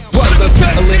black brothers.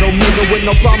 A little nigga with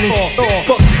no problem,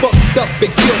 fucked up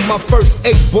and killed my first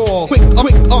 8-ball. Quick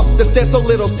off the stairs, so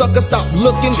little sucker stop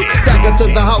looking. Stagger to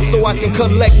the house so I can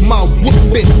collect my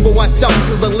whooping. But watch out,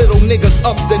 cause a little nigga's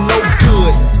up to no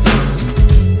good.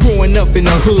 Growing up in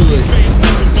the hood.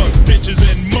 Bitches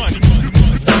and money.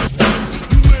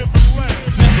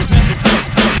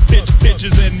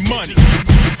 Bitches and money.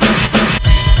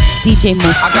 DJ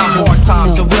Mosquino. I got hard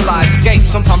times and will I escape?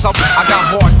 Sometimes I got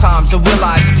hard times and will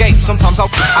I escape? Sometimes I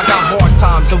got hard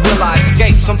times and will I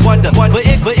escape? Some wonder, but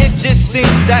it just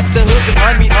seems that the hood is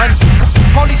on me.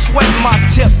 Police sweating my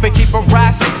tip and keep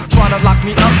harassing, trying to lock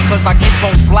me up cause I keep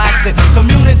on blasting.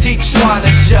 Community trying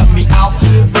to shut me out,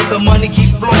 but the money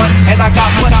keeps flowing and I got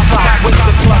much clout with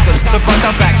the pluggers, the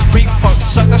runnerbacks, street punk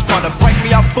suckers trying to break me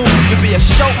out, fool. You be a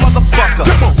show motherfucker,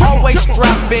 always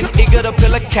strapping, eager to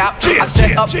fill a cap. I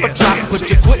set up a trap, put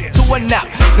your foot to a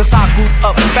nap, cause I grew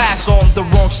up fast on the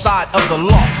wrong side of the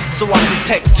law. So watch me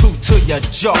take 2 to your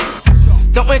jaw.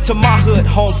 Don't enter my hood,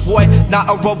 homeboy. Not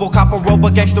a RoboCop, a robo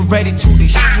gangster ready to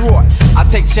destroy. I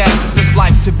take chances, cause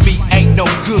life to me ain't no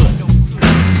good.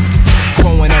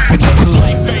 Growing up in the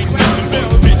hood.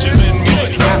 Bitches and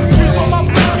money.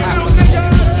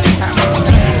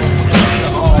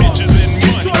 Bitches and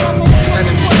money.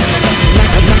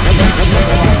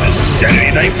 The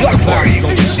Saturday Night Block Party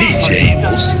with DJ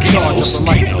Mosquino.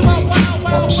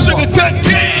 Sugar cut.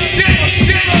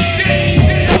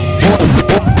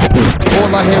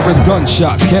 All I hear is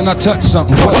gunshots, can I touch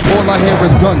something? What? All I hear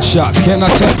is gunshots, can I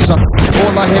touch something?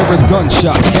 All I hear is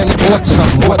gunshots, can I touch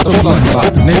something? What the blood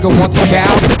clot? Nigga want the cow?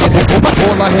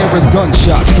 All I hear is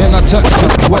gunshots, can I touch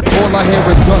something? What? All I hear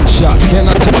is gunshots, can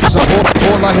I touch something?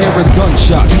 All I hear is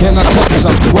gunshots, can I touch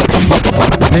something? What the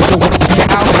fuck? Nigga want the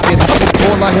cow?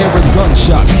 All I hear is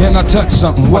gunshots, can I touch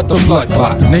something? What the blood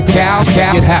clot? Nigga cow,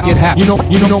 get happy. You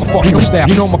know my fucking style,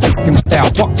 you know my fucking style.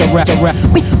 Fuck the rap.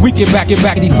 We get back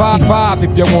 85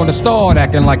 if you wanna start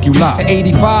acting like you lie.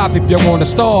 85 if you wanna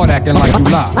start acting like you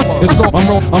lie. It's all,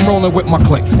 I'm rolling with my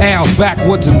clique. Al's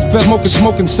backwoods and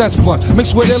smoking sense blunts.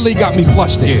 Mixed with Illy got me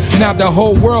flustered. Now the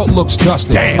whole world looks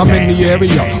dusty. I'm in the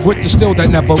area with the still that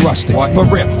never rusted. For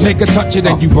real, nigga touch it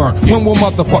and you burn. When will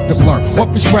motherfuckers learn?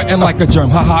 What be spreading like a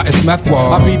germ? Haha, it's meth.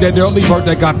 I be that early bird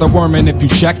that got the worm, and if you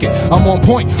check it, I'm on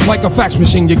point like a fax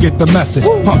machine. You get the message.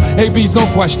 AB's no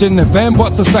question, if and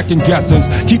buts a second guessings.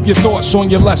 Keep your thoughts on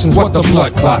your lessons. What the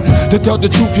blood clot? To tell the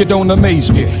truth, you don't amaze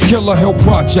me. Killer Hill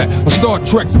Project, a Star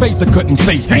Trek phaser couldn't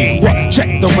face me.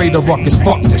 Check the way the ruckus,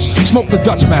 fuck this. Smoke the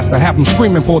Dutch master, have them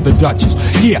screaming for the Duchess.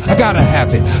 Yeah, I gotta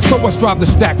have it, so I strive to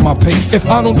stack my pace. If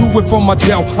I don't do it for my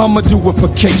Dell, I'ma do it for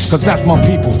case, cause that's my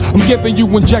people. I'm giving you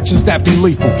injections that be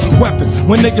lethal. Weapons,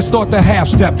 when niggas start to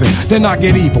half-stepping, then I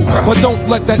get evil. But don't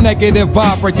let that negative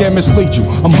vibe right there mislead you.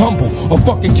 I'm humble, a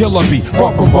fucking killer bee,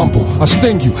 far from rumble. I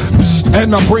sting you,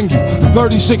 and I bring you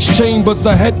 36 chambers,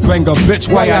 a headbanger, bitch,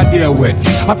 why I deal with?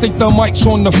 I think the mic's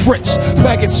on the fritz.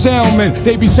 Faggot soundmen,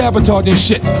 they be sabotaging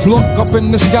shit. Look up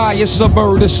in the sky, it's a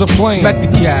bird, it's a plane. Let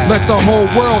the whole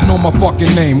world know my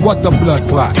fucking name. What the blood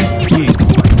clot?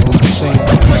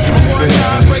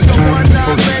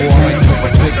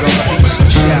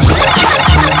 Yeah.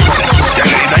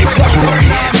 Saturday Night Block Party,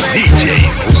 DJ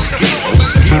Mosquino.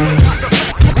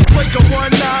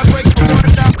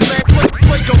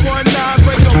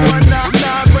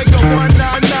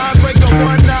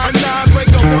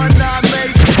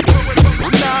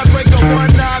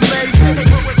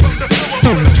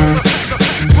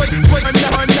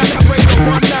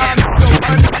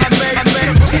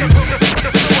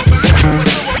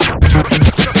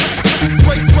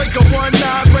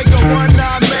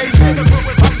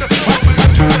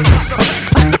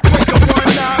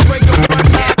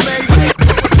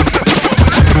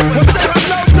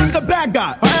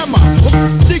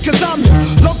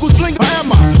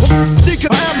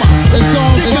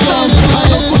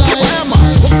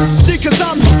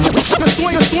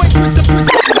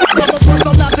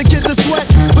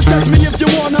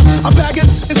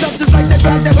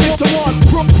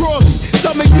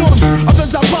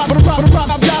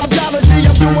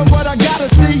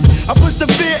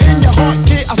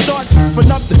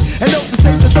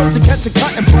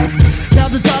 Now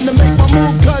the time to make my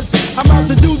move, cause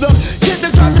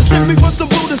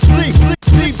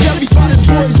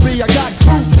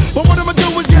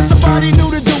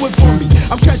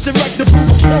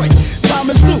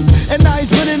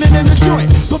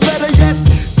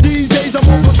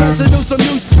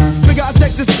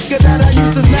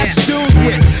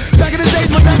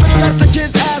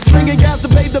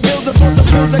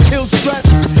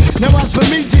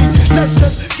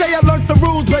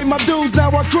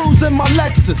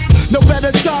crisis. No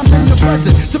better time than the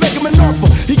present to make him an offer.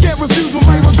 He can't refuse but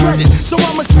might regret it, so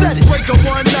I'ma set it. Break a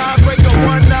 1-9, break a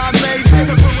 1-9, made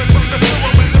nigga throw it from the floor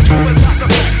with the floor is like a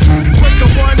back. Break a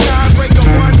 1-9, break a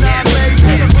 1-9, made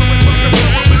nigga throw it from the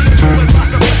floor with the floor is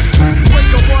like a back.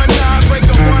 Break a 1-9, break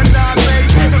a 1-9, made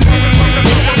nigga throw it from the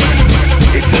floor with the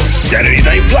floor. It's a Saturday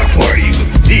Night Block Party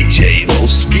with DJ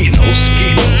Moschino.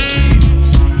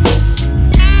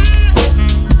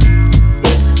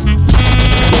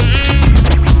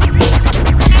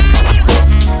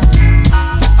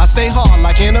 I stay hard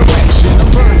like an erection.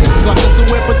 I'm burning suckers, so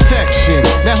wear protection.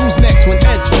 Now who's next when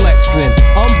Ed's flexing?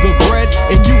 I'm the bread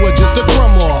and you are just a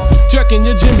crumb off. Jerking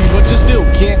your Jimmy, but you still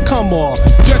can't come off.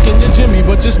 Jerking your Jimmy,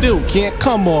 but you still can't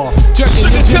come off.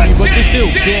 Jerking your Jimmy, but you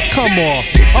still can't come off.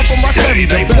 Up on my belly,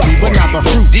 the belly, but not the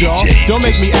fruit, y'all. Don't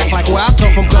make me act like where I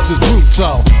come from, cause it's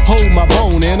brutal. Hold my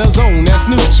bone in a zone that's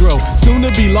neutral. Soon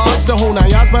to be large, the whole 9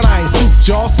 yards, but I ain't suit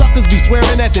y'all. Suckers be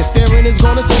swearing that their staring is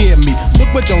gonna scare me.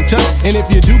 Look but don't touch, and if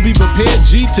you do, be prepared,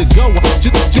 G, to go.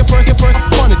 Just your first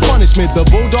punishment. The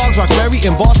Bulldogs, Roxbury,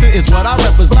 and Boston is what I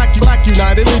represent. Black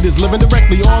United leaders living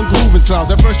directly on grooving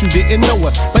sounds. At first you didn't know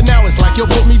us, but now it's like you'll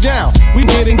put me down. We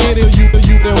get it, you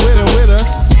been with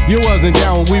us. You wasn't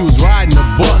down when we was riding the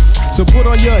bus. So put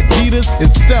on your Adidas and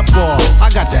step off. I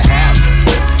got to have it.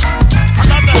 I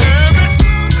got to have it.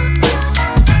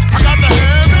 I got to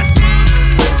have it.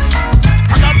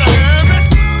 I got to have it.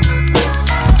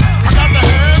 I got to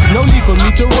have it. No need for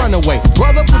me to run away.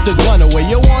 Brother, put the gun away.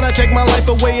 You wanna take my life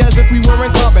away as if we were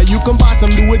in combat. You can buy some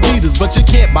new Adidas, but you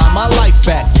can't buy my life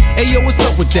back. Hey yo, what's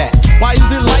up with that? Why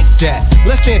is it like that?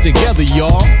 Let's stand together,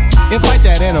 y'all, and fight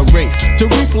that in a race.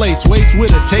 To replace waste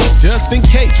with a taste, just in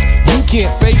case you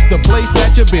can't face the place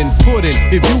that you've been put in.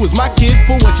 If you was my kid,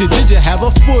 for what you did, you have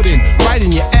a foot in. Right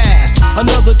in your ass.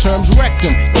 Another term's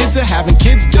rectum. Kids are having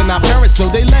kids, they're not parents,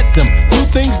 so they let them do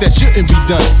things that shouldn't be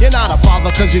done. You're not a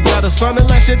father cause you got a son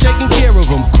unless you're taking care of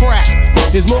him. Crack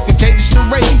is more contagious than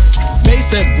rabies.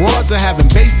 Bass-head broads are having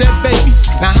bass-head babies.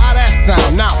 Now how that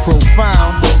sound? Not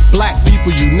profound. Black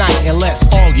people unite and let's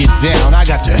all get down. I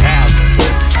got to have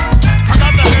it. I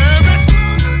got to have it.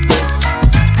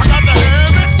 I got to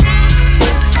have it.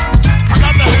 I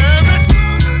got to have it.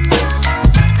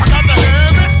 I got to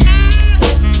have it.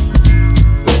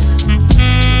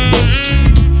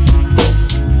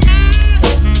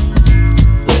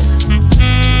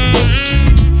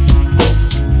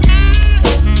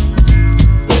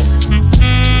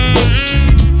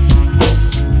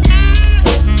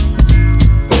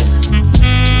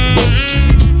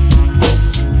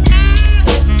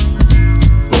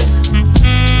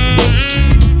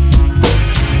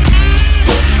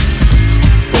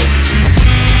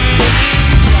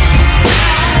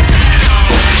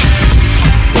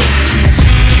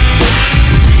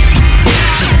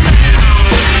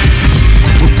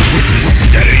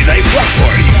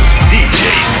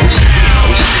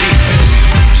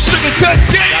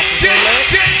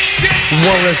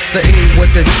 Warren's the E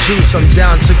with the juice, I'm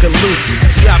down to get loose.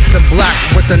 Drop the black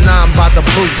with the 9 by the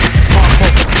boots.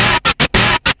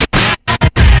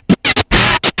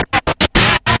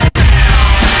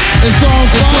 It's on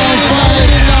fire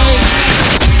tonight.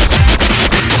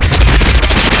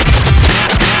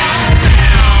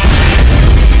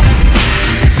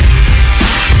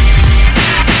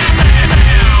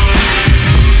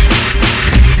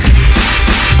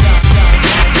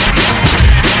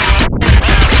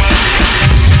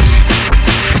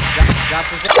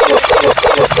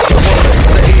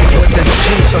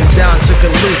 I'm down to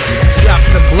get loose. Drop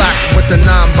the black with the 9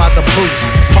 by the boots.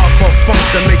 Hardcore funk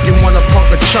that make you wanna punk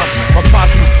a chump. My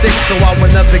posse's thick so I will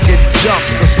never get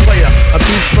jumped. The Slayer, a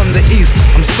beat from the east,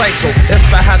 I'm psycho. If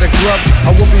I had a glove,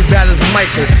 I would be bad as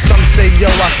Michael. Some say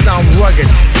yo, I sound rugged.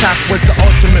 Packed with the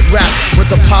ultimate rap, with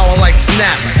the power like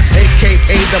Snap,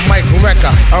 aka the Mike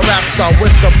Wrecker. A rap star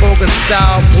with the bogus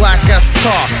style, black as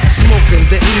tar. Smoking,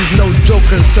 the E's no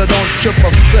joking, so don't trip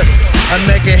or flip. I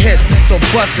make a hit, so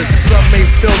bust it. Some may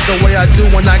feel the way I do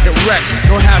when I get wrecked.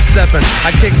 No half stepping,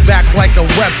 I kick back like a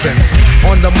weapon.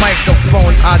 On the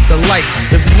microphone, I delight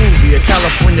the groovy. A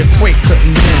California quake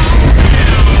couldn't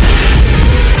move.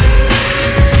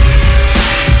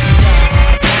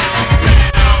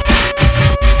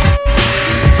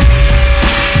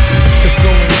 It's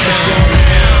going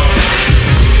down.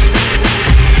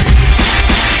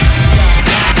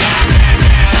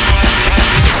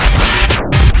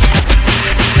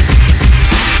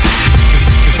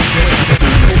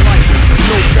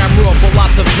 No camera, but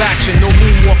lots of action. No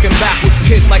moonwalking backwards,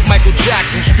 kid like like Michael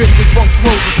Jackson. Strictly funk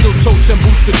flows and still totem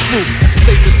boost the truth.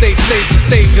 State to stage to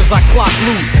stage as I clock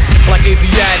loot. Like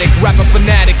Asiatic, rapper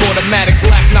fanatic, automatic,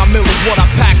 black 9 mil is what I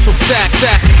pack, so stack.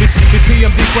 The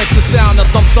PMD cranks the sound that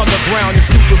thumps underground. You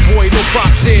stupid boy, no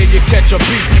props here, you catch a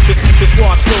beat. This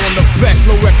squad's still in effect,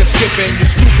 no record skipping. You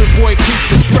stupid boy, keep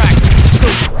the track.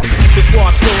 This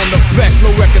squad's still in effect, no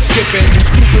record skipping. You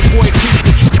stupid boy, keep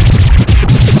the track.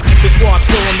 This squad's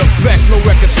still in effect, no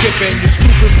record skipping. You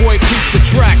stupid boy, keep the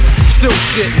track. Still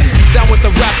shitting. Down with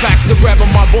the rap packs, the grab on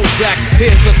my Bozak.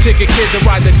 Here's a ticket, kid, to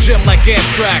ride the gym like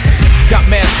Amtrak. Got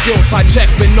mad skills, high tech,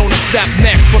 been known to snap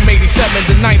necks from 87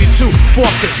 to 92 for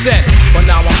cassette. But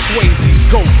now I'm Swayze,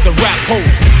 Ghost, the rap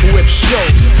host who whips show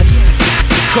from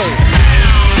the coast.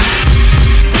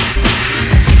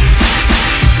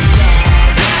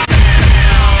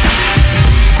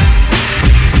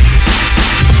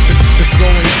 It's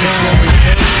going down.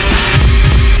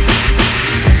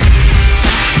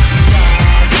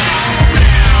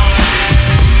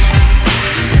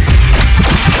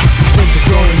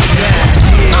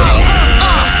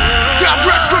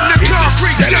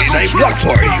 Saturday Night Block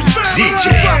Party,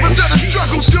 DJ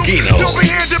Moschino. Don't be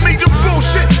handing me the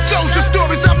bullshit. Soldier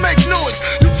stories, I make noise.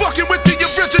 You fucking with the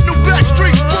original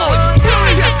Backstreet Boys.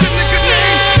 That's the nigga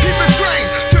name. He been trained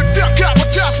to duck out with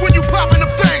tops when you popping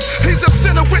them things. He's a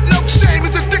sinner with no shame.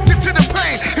 He's addicted to the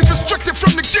pain. He's restricted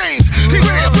from the games. He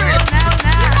ran.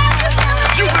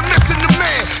 You been missing the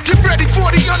man. Get ready for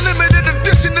the unlimited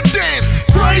edition to dance.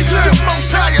 Praise the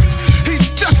most highest.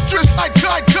 He's industrious like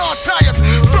car tires.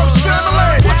 First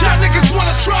family. What y'all niggas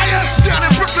wanna try us? Down in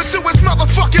Brooklyn till his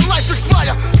motherfucking life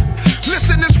expire.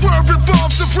 Listen, this world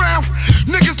revolves around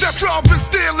niggas that rob and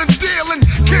steal and dealing.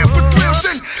 Care for thrills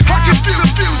and I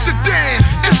confuse the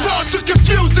dance. It's hard to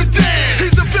confuse the dance.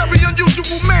 He's a very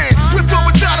unusual man with or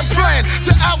without a plan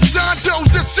to outshine those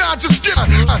that shine. Just get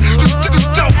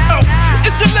just don't know.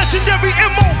 It's the legendary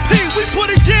MOP. We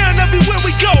put it down everywhere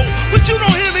we go, but you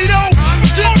don't hear me though.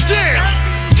 Calm down,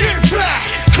 get back,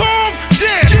 calm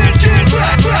down, get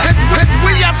back. And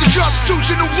we have the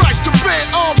constitutional rights to bear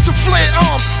arms, to flare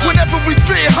arms whenever we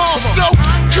fear harm. So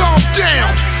calm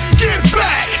down, get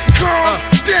back, calm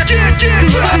down, get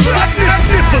back.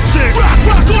 Magnificent,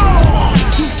 rock on.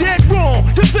 You dead wrong.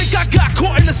 You think I got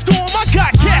caught in the storm? I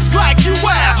got cash like you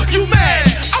out. You mad?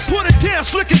 I put it down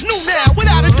slick as new now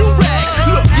without a do-rag.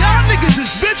 Look, y'all niggas is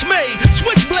bitch made.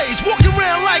 Switchblades walking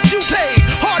around like you paid.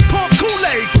 Hard pump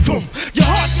Kool-Aid. Boom. Your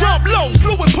heart pump low,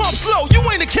 fluid pump slow. You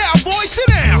ain't a cowboy. Sit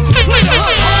down. Play the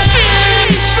hook.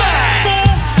 Fall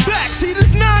back. See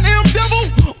this 9M devil?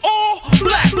 All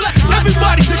black.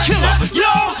 Everybody's a killer.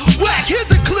 Y'all whack. Here's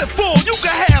the clip for you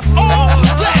can have all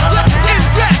that. In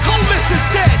fact, homeless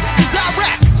instead. Cause I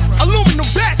rap aluminum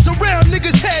bats around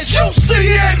niggas' heads. You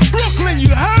see it? Brooklyn,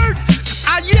 you heard?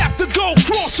 I yap to go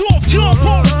cross off John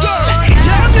Paul III.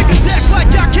 Y'all niggas act like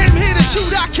y'all came here to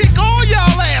shoot. I kick all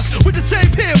y'all ass with the same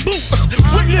pair of boots.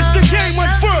 Witness the game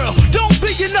unfurl. Don't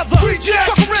be another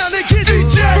fuck around and get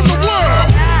from the world.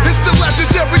 It's the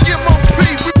legendary MOP.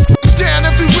 We down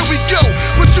everywhere we go,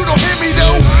 but you don't hear me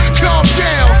though. Calm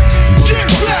down, get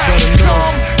back.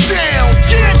 Calm down,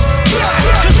 get back.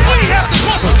 Cause we have the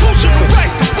constitutional right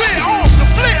to wear arms, to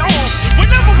flare arms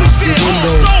whenever we feel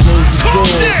arms. So calm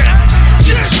down,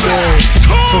 get back.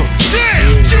 Calm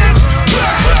down, get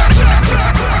back.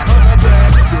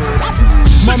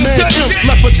 My man Imp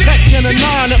left a tech and a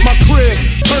 9 at my crib.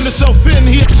 Turn himself in,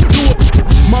 he do it.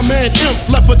 My man Imp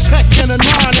left a tech and a 9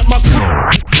 at my crib.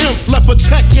 Imp left a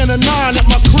tech and a 9 at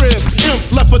my crib. Imp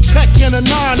left a tech and a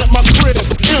 9 at my crib.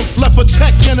 Imp left a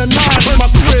tech and a 9 at my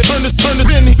crib. Turn his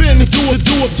in, do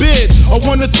a bid. A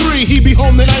 1 to 3, he be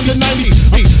home to 90.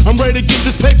 I'm ready to get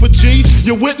this paper, G.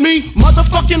 You with me?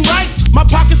 Motherfucking right. My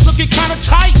pockets looking kinda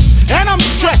tight, and I'm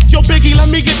stressed. Yo, Biggie, let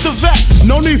me get the vest.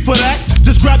 No need for that.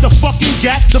 Just grab the fucking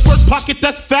gat. The first pocket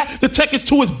that's fat. The tech is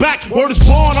to his back. Word is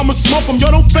born, I'ma smoke him.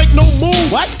 Yo, don't fake no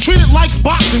moves. What? Treat it like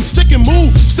boxing. Stick and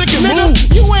move.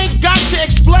 Nigga, you ain't got to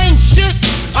explain shit.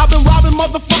 I've been robbing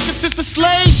motherfuckers since the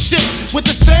slave shit. With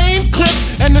the same clip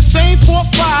and the same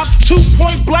 4-5. 2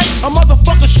 point blank, a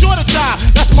motherfucker sure to die.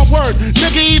 That's my word.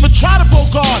 Nigga even try to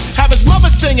bogart. Have his mother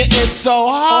singing It's So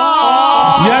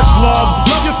Hard. Yes,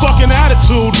 love your fucking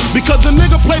attitude. Because the a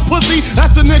nigga play pussy,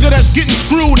 that's a nigga that's getting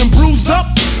screwed and bruised up.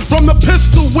 From the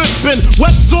pistol whipping,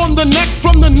 webs on the neck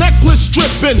from the necklace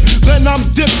stripping. Then I'm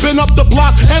dipping up the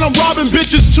block and I'm robbing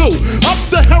bitches too. Up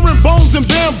the herringbones and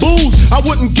bamboos. I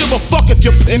wouldn't give a fuck if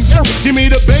you pin here. Give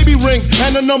me the baby rings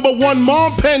and the #1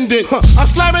 mom pendant. I'm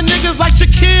slamming niggas like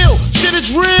Shaquille. Shit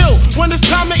is real. When it's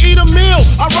time to eat a meal,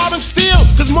 I rob and steal.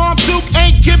 Cause Mom Duke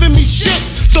ain't giving me shit.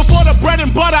 So for the bread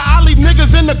and butter, I leave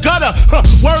niggas in the gutter.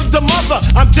 Word to mother,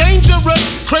 I'm dangerous.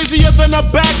 Crazier than a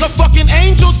bag of fucking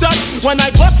angel dust. When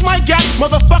I bust my gap,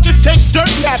 motherfuckers take dirt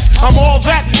naps. I'm all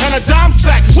that and a dime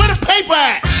sack. Where the paper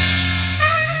at?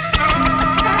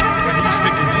 He's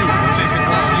sticking you and taking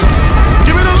all you.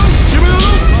 Give me the loot, give me the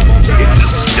loot. It's a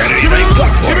Saturday Night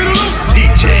Block Party.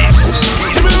 DJ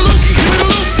Mosquito. Give me the loot, give me the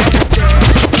loot.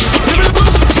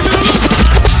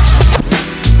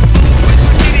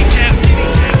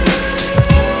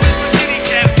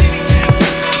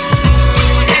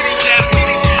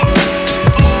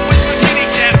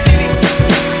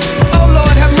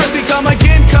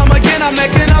 I'm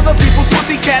making other people's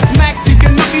pussycats maxi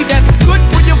Kanuki, that's good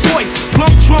for your voice.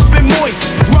 Plump, trump, and moist.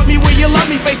 Rub me where you love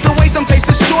me, face the way some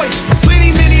faces choice.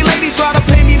 Plenty, many ladies try to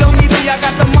pay me, don't need me. I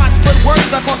got the mots, but words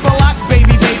that cost a lot,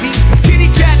 baby, baby.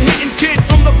 Kitty cat hitting kid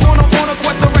from the corner,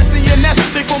 quest the rest of your nest.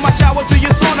 Take from my shower to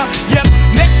your sauna. Yep,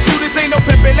 next crew, this ain't no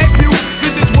Pepe Le Pew.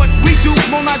 This is what we do,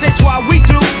 Monage a trois, we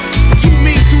do. Too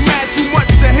mean, too mad, too much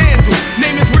to handle.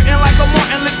 Name is written like a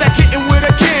Martin, lit that kitten with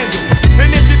a candle. And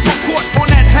if you get caught on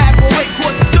that half or late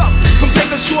court stuff, come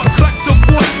take a shortcut to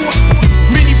Fort.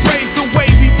 Many praise the way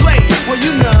we play. Well,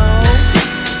 you know,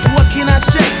 what can I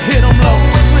say? Hit 'em low.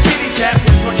 Where's my kitty cat?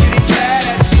 Where's my kitty cat?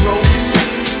 That's stroking.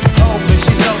 Oh, but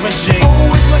she's over J.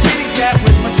 Oh, where's my kitty cat?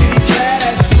 Where's my kitty cat?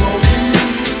 That's stroking.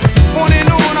 On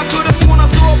and on, I could've sworn I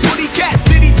saw a pretty cat.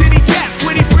 City titty cat,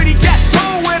 pretty cat.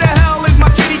 Oh, where the hell is my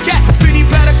kitty cat? Bitty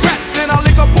better crap, then I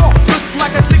lick a ball. Looks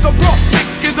like a thick of raw. Thick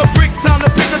is a brick, time to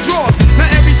pick the drawers. Now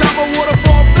every time a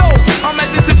waterfall blows, I'm at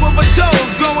the tip of her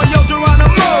toes, going yo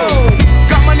Geronimo.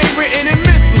 Got my name written in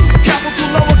missiles, capital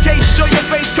lowercase, show your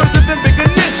face, cursive and big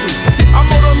initials. I'm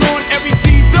on the lawn every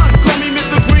season, call me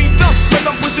Mr. Green Thumb, cause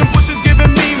I'm pushing bushes,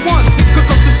 giving me ones.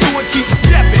 Cook up the stew and keep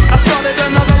stepping. I started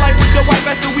another life with your wife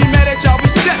after we met at y'all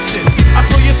reception. I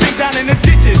saw your thing down in the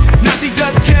ditches, now she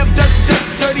does Kev,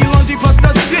 dirty laundry plus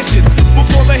does dishes.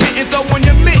 Before the hit and throw on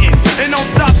your mitten, and don't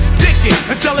stop sticking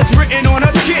until it's written on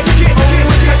a kit.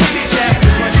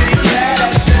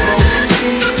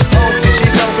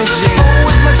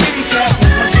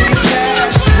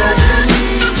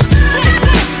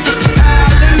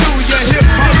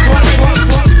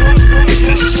 It's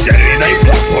a Saturday Night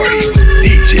Block Party.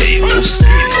 DJ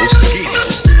Mosquito.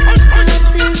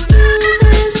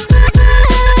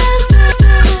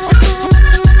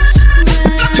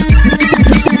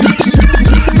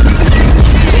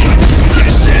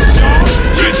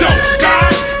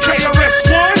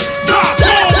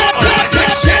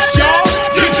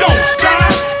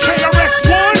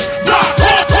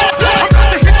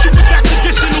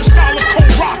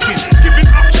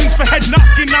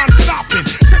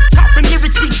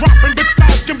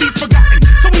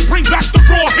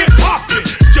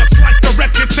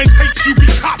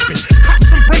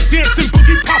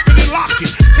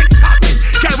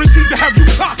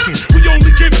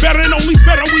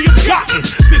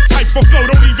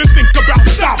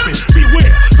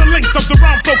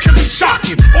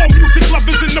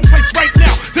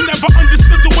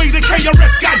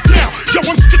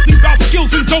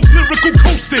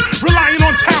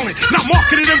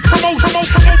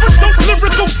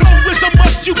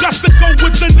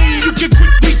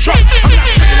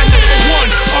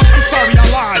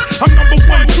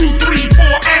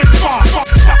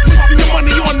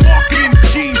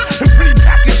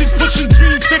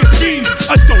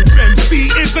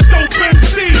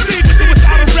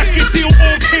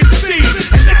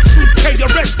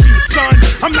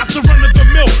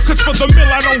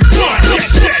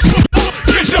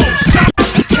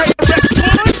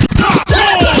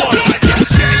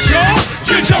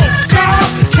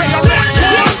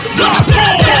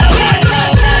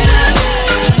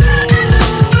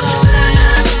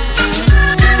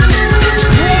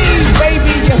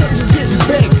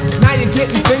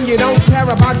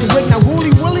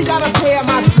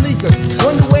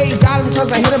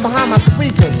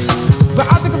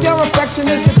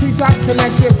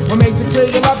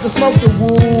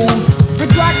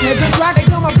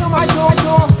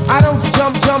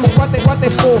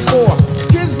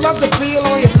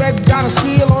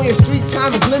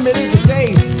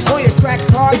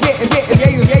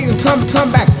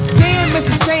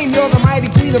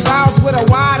 With a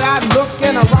wide-eyed look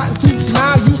and a rotten tooth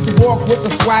smile, used to walk with a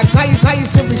swag. Now Now you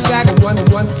simply sag one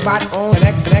spot on the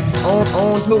next on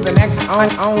to the next on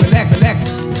the next.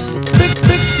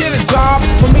 Bitch, get a job.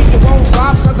 For me, you won't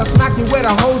rob, cause I smack you with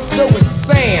a hose filled with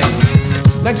sand.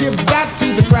 Now give that to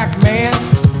the crack man.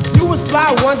 You was fly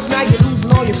once, now you're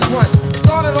losing all your fronts.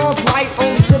 Started off light,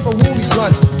 only tip of woolly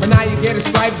blunts. But now you get a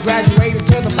stripe, graduated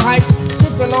to the pipe.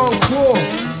 Took a long tour.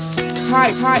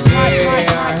 Head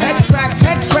crack.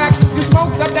 You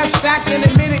smoked up that stack and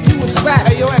admitted you was back.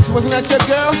 Hey, yo, X, wasn't that your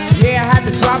girl? Yeah, I had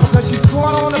to drop her cause she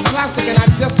caught on the plastic and I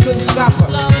just couldn't stop her.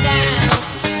 Slow down.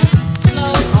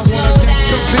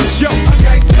 Bitch, yo,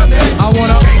 I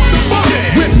wanna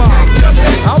whip my,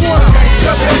 I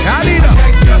need a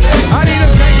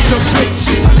gangsta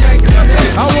bitch.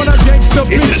 I want a gangsta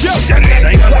bitch, yo.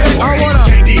 I wanna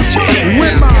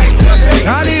whip my,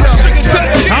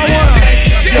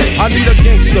 I need a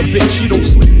gangsta bitch. She don't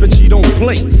sleep and she don't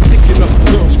play. Sticking up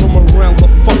girls from around the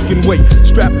fucking way.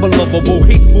 Strap a lovable,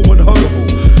 hateful and huggable.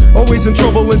 Always in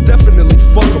trouble and definitely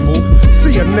fuckable.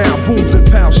 See her now, booms and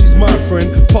pals, she's my friend.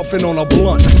 Puffin' on a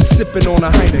blunt, sippin' on a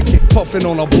Heineken. Puffin'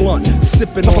 on a blunt,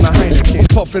 sippin' on a Heineken.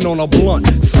 Puffin' on a blunt,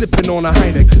 sippin' on a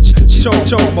Heineken.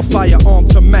 Charm, a firearm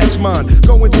to match mine.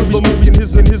 Go into the movie and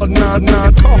his 9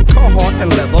 Carhartt and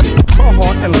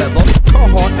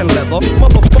leather.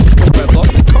 Motherfuck the weather.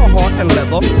 Carhartt and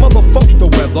leather. Motherfuck the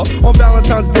weather. On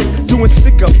Valentine's Day, doing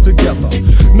stick-ups together.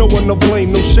 No one to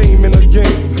blame, no shame in the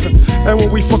game. And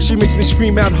when we fuck, she makes me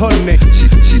scream out her name.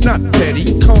 She's not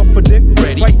petty, confident,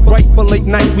 ready. Right for late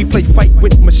night, we play fight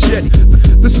with machete.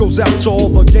 This goes out to all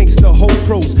the gangster hoe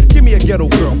pros. Give me a ghetto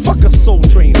girl, fuck a soul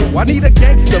train hoe. I need a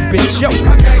gangster bitch, yo.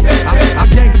 I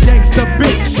gangster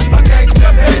bitch.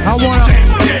 I wanna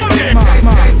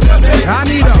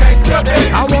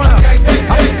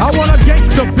I want a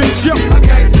gangster bitch, yo. I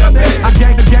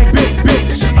gang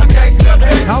bitch.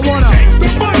 I wanna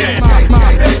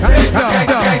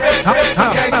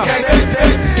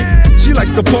She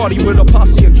likes to party with a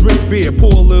posse and drink beer.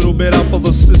 Pour a little bit out for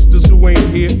the sisters who ain't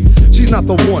here. She's not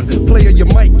the one, player, you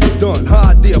might get done.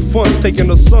 Her idea of fun's taking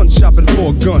her son shopping for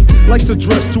a gun. Likes to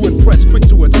dress to impress, quick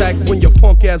to attack. When your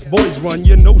punk ass boys run,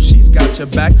 you know she's got your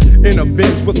back. In a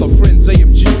Benz with her friends,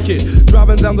 AMG kid.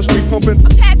 Driving down the street pumping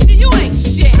Apache, you ain't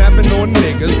shit. Snapping on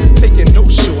niggas, taking no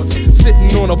shorts.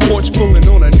 Sitting on a porch, pulling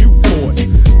on a Newport.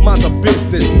 Mind her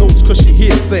business, knows cause she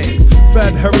hear things.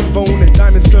 Fat herringbone and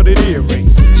diamond studded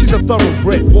earrings. She's a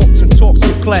thoroughbred, walks and talks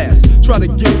with class. Try to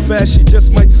get fast, she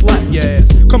just might slap your ass.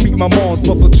 Come meet my mom's,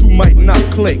 but the two might not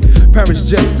click. Parents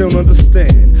just don't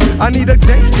understand. I need a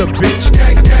gangster bitch.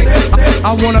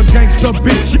 I want a gangster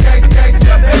bitch.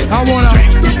 I wanna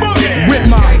whip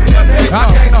my.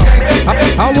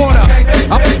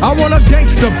 I want a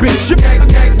gangster bitch.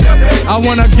 I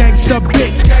want a gangster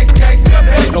bitch.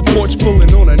 The porch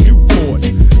pulling on a Newport.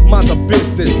 Mind her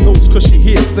business, knows cause she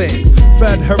hear things.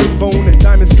 Fat herringbone and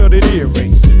diamond studded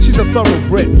earrings. She's a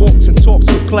thoroughbred, walks and talks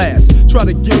with class. Try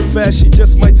to get fast, she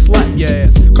just might slap your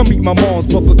ass. Come meet my mom's,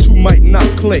 but the two might not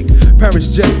click.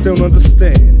 Parents just don't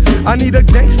understand. I need a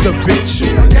gangster bitch.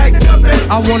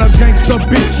 I want a gangster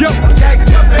bitch, yo.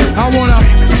 I wanna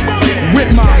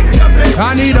whip my.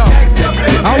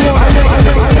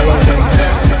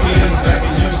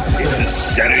 It's a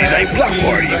Saturday Night Block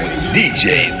Party with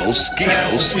DJ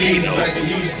Moschino.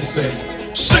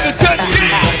 Sugar cut,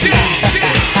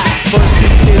 First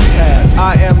beat is pass. I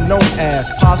am known as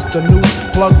Pasta Noose.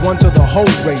 Plug one to the whole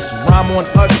race. Rhyme on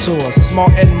a tour, small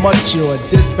and mature.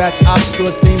 Dispatch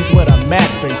obscure themes with a mad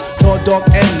face. Tall, dark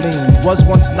and lean. Was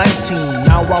once 19.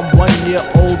 Now I'm 1 year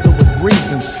older with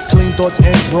reasons. Clean thoughts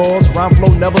and draws. Rhyme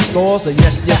flow never stalls. A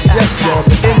yes, y'all's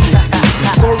in this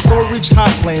season. So reach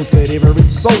high planes. Could even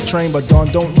reach Soul Train. But Dawn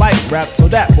don't like rap, so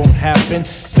that won't happen.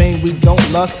 Fame we don't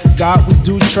lust. God we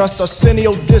do trust.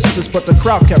 Arsenio distance, but the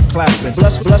crowd kept clapping.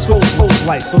 Bless rose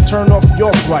light, so turn off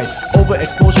your bright.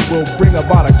 Overexposure will bring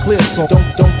about a clear soul.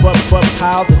 Don't but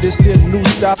pile to this here new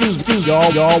style. Fuse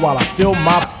y'all while I fill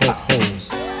my holes.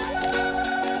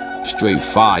 Straight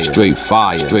fire. It's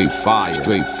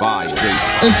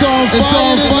on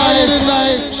fire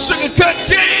tonight. Sugar cut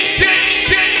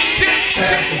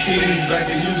Pass the peas like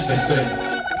it used to say.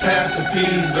 Pass the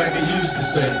peas like it used to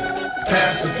say.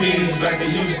 Pass the peas like it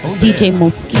used to say. DJ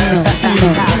Moschino.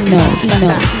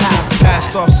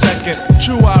 Passed off second,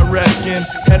 true I reckon.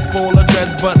 Head full of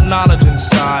dreads but knowledge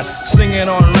inside. Singing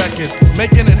on records,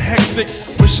 making it hectic.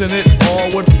 Wishing it all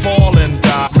would fall and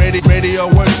die. Radio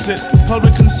works it,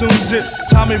 public consumes it.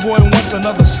 Tommy Boy wants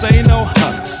another say no.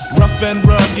 Rough and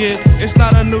rugged, it's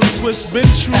not a new twist. Been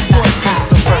true boy since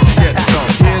the first get go.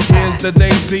 Here's the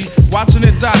daisy, watching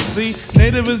it dot, see.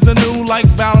 Native is the new, like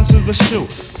balance is the shoe.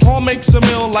 Paul makes a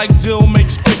meal like dill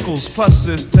makes pickles. Plus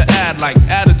is to add, like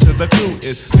added to the crew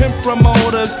is pimp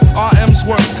promoters, RM's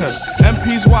workers,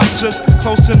 MPs watch us,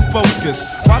 close and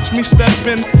focus. Watch me step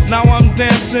in, now I'm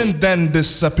dancing, then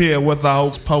disappear with a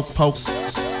hoax pokes.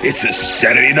 It's a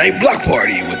Saturday Night Block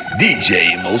Party with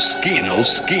DJ Moschino.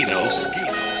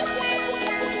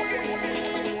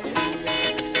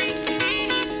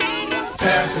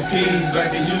 Pass the peas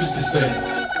like it used to say.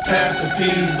 Pass the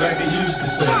peas like it used to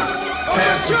say.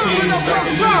 Pass the peas like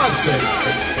it used to say.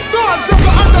 Gods of the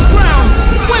underground,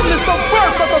 witness the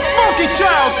birth of the funky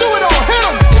child. Do it all, hit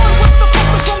 'em. One with the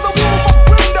focus on the womb of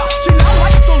Brenda. She now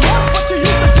likes the lunch, but she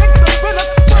used to take the spinners.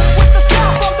 Birth with the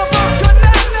style from the birth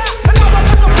canal. And now I'm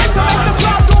with the fake to make the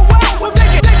crowd go wild. Well, dig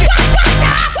it.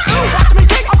 Watch me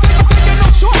kick, I'm taking no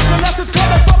shorts unless it's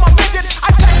coming from a midget. I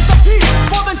pack the piece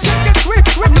more than chicken street.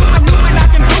 I'm moving, I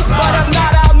can boots, but I'm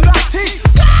not out naughty.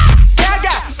 Yeah, I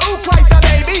got, ooh, Christ, the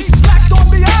baby. Smacked on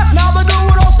the ass, now the new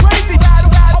one all's crazy. I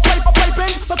play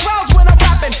pins, the crowds when I'm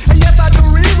rapping. And yes, I do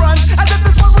reruns, as if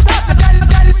this one was happening.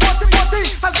 Daddy 14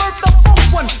 has birthed the funk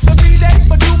one. The B-Day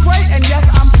for Dupree, and yes,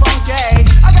 I'm funky.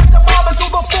 I got your bob into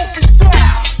the funky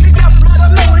style. You got blood, I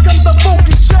know here comes the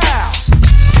funky child.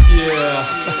 Yeah.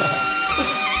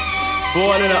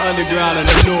 Born in the underground in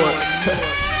the north.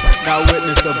 Now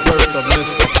witness the birth of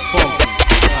Mr. Funky.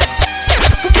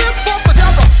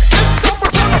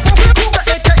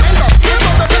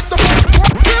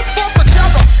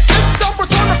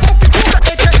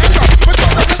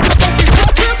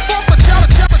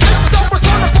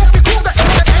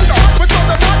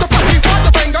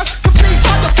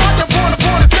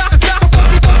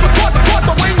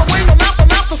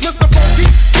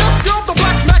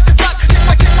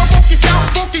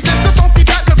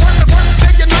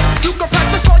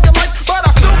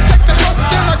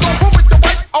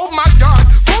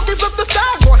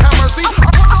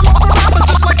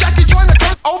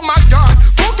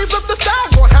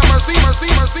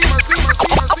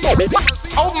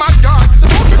 Oh my God, the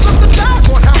focus of the style,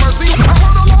 Lord have mercy. I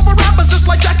heard all over rappers just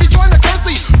like Jackie joined the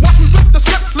Kersey. Watch me flip the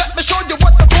script, let me show you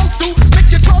what the funk do.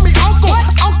 Make you call me uncle.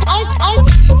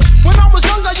 When I was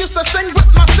young, I used to sing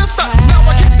with my sister. Now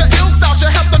I kick the ill style, she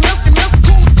have the miss.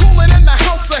 Cooling in the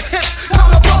house of hits.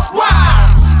 Time to rock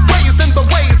wild, raised in the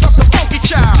ways of the funky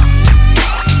child.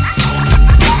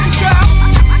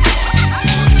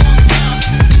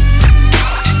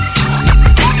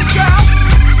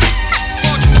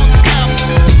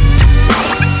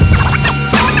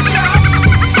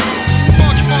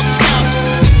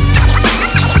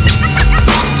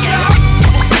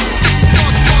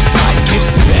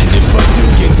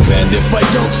 If I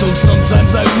don't, so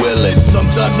sometimes I will and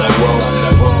sometimes I won't.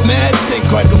 Mad stick,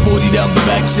 crack a 40 down the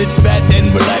back, sit fat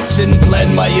and relax and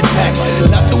plan my attack.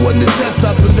 Not the one to test,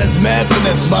 I possess mad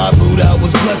finesse. My brood, I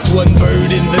was blessed, one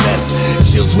bird in the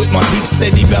nest. Chills with my peeps,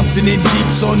 steady bouncing in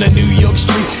jeeps on the New York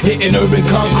street, hitting urban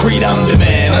concrete. I'm the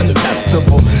man,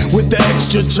 untestable with the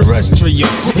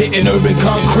extraterrestrial. Hitting urban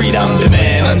concrete, I'm the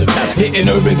man, hitting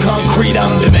urban concrete,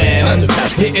 I'm the man,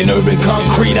 hitting urban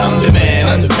concrete, I'm the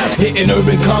man, hitting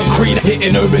urban concrete,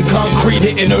 hitting urban concrete,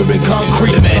 hitting urban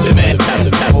concrete, the man,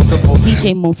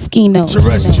 DJ Moschino.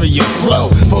 Terrestrial flow,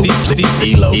 for these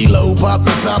ELO, pop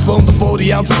the top on the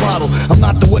 40-ounce bottle. I'm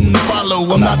not the one to follow,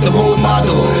 I'm not the role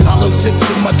model. Hollow tips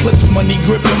in my clips, money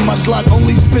gripping my Glock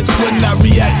only spits when I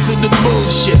react to the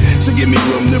bullshit. So give me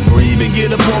room to breathe and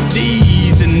get up off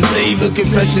these and save the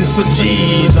confessions for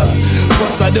Jesus.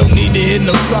 Plus I don't need to hit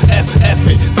no F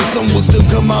it, but some will still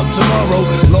come out tomorrow.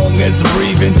 Long as I'm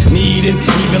breathing, needing,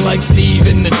 even like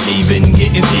Steven, achieving,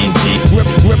 getting G&G,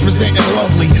 representing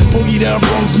lovely. Boogie down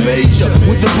Bronx major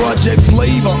with the project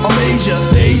flavor. I'm Asia,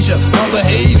 Asia. My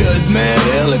behavior is mad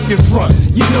ill if you're front.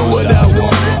 You know what I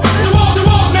want.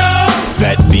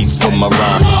 Fat beats for my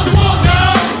rhyme.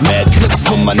 Mad clips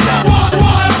for my nine.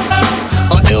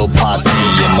 Ill posse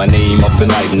and my name up in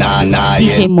like 9-9.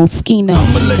 DJ Moschino.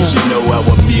 I'ma let you know how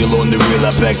I feel on the real.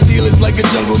 I pack steel, it's like a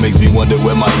jungle, makes me wonder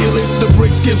where my heel is. The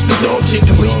brick skips the dog shit,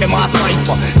 complete in my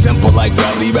cipher. Temper like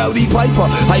Rowdy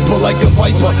Piper, hyper like a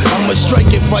viper. I'ma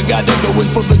strike if I gotta go in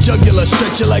for the jugular.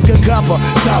 Stretch it like a copper.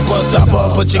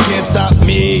 Stopper, but you can't stop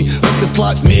me. Hookers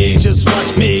lock me, just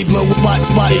watch me blow a spot.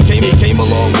 Came a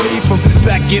long way from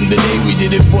back in the day. We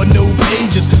did it for no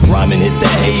pages. Rhyming, hit the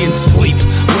hay and sleep.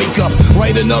 Wake up,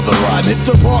 write another rhyme. Hit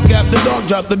the park after dark.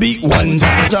 Drop the beat once.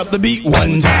 Drop the beat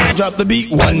once. Drop the beat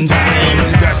once.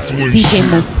 DJ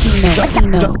Moschino.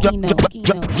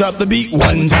 Drop the beat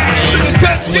one time.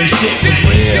 That's when shit was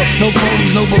real. No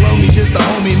phonies, no baloney, just the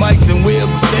homie mics and wheels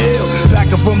of steel.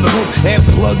 Back up from the room and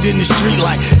plugged in the street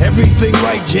like everything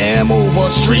right. Jam over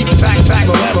street. Pack,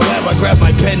 the lab. I grab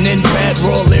my pen and pad.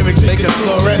 Raw lyrics, make a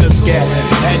surrender scat.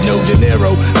 Had no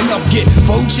dinero, enough get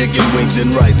 4 chicken wings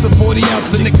and rice. A 40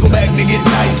 ounce of nickel bag to get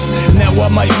nice. Now I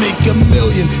might make $1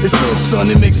 million. It's still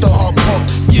stunning, makes the heart pump.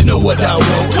 You know what I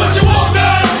want. What you want,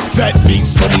 man? Fat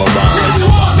beats from my rhymes. What you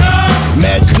want, man?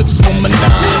 Mad clips from my nines.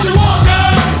 What you want,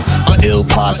 man? A ill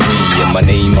posse and my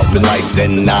name up in lights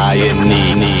and I and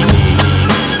me.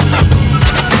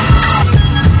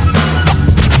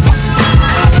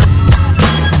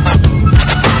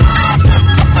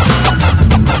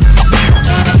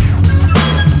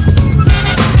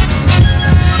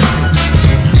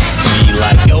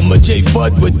 J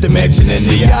Fudd with the mansion and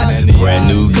the yacht. Brand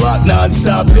new Glock,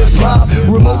 non-stop hip-hop.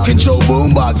 Remote control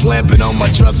boombox lamping on my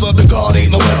truss. Of the guard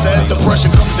ain't no less as the pressure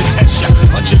comes to test ya.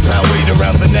 100-pound weight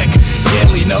around the neck.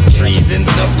 Daily enough treasons,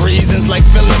 enough reasons like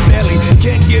Philip Bailey.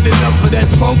 Can't get enough of that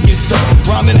funky stuff.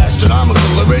 Rhyming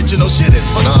astronomical, original shit is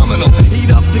phenomenal.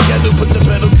 Heat up the kettle, put the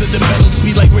pedal to the metal.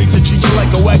 Speed like racer, treat you like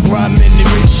a whack rhyme in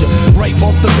erasure. Right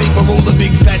off the paper, roll a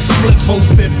big fat split.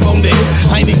 4/5 on the hip.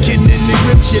 I ain't kidding in the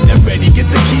grip shit. I'm ready. Get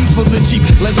the keys for the Jeep.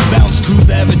 Let's bounce, cruise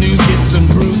avenues, get some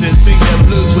bruises, sing them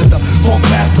blues with the Funk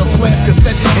Master Flex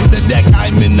cassette in the deck.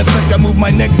 I'm in effect. I move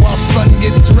my neck while sun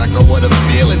gets wrecked. Oh, what a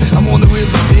feeling! I'm on the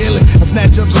wheels of stealing. I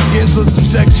snatch up some skins for some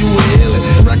sexual healing.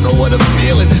 Wreck, oh, what a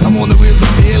feeling! I'm on the wheels of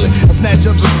stealing. I snatch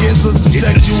up some skins for some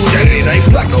sexual healing.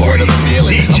 Wreck, oh, what a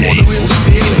feeling! I'm on the wheels of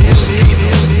stealing.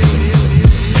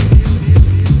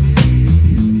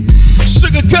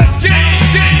 Sugar Cut Gang.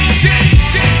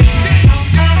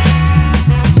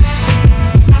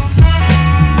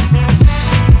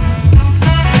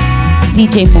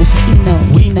 DJ Moschino.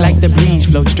 Sweet like the breeze,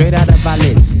 float straight out of our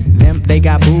lids. Them, they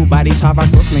got booed by these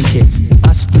Harvard Brooklyn kids.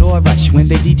 Us floor rush when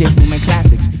they DJ booming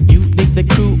classics. You dig the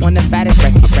crew on the fattest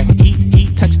record.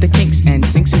 He touch the kinks and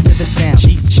sinks into the sound.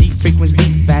 She frequents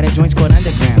deep, fatter joints called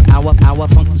underground. Our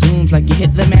funk zooms like you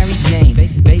hit the Mary Jane.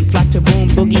 They flock to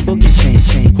booms, boogie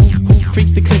chain. Who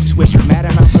freaks the clips with mad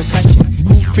amount percussion?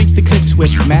 Who freaks the clips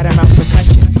with mad amount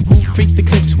percussion? Who freaks the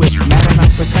clips with mad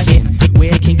amount percussion? Where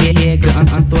it can get here, the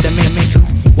unthought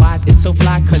dimensions. Why is it so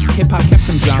fly? Cause hip-hop kept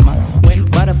some drama. When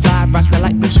Butterfly rocked the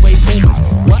light blue suede Pumas.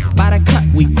 What by the cut?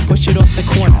 We push it off the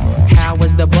corner. How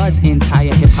was the buzz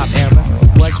entire hip-hop era?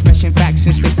 Was fresh in fact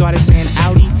since they started saying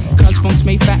Audi. Cause funks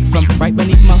made fat from right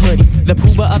beneath my hoodie. The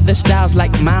pooba of the styles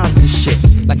like Miles and shit.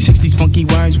 Like 60s funky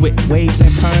worms with waves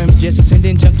and perms. Just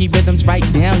sending junky rhythms right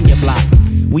down your block.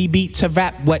 We beat to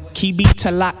rap, what key beat to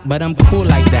lock. But I'm cool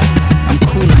like that. I'm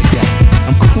cool like that.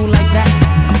 I'm cool like that.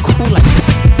 I'm cool like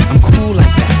that. I'm cool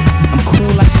like that. I'm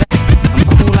cool like that. I'm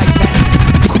cool like that.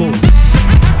 I'm cool.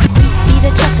 Be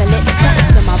the chocolate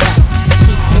stacks on my raps.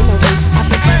 She innovates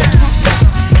apples for the cat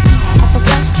raps. Up a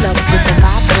funk club with the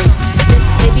vibrate. Then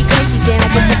they be crazy down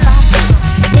with the vibrate.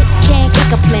 It can't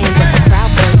kick a plan with the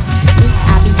crowd burst.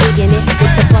 I be digging it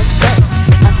with the bug burst.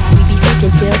 Us we be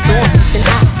freaking till dawn and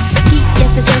hot. He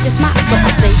gets a stranger smile, so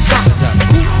I say hi.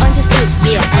 Who understood?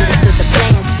 Yeah, understood the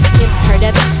plans. Him heard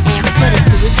of it and put it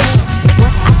to his hands.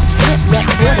 What I just flip, let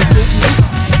water get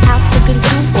loose. How to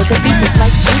consume all the reasons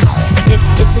like juice. If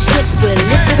it's the shit, we'll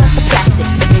lift it off the plastic.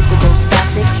 The names will go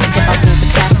spastic. Hip hop game's a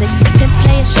classic. Can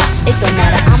play a shot, it don't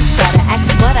matter. I'm fatter, ask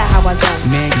butter how I zone.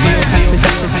 Man,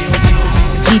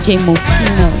 DJ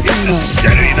Moschino. It's a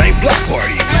Saturday Night Block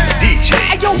Party. DJ.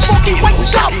 Hey yo, funky, wake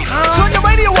up! Turn your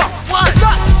radio up. It's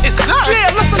us. It's us.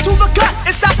 Yeah, listen to the cut.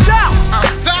 It's our style. Our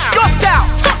style. Your style.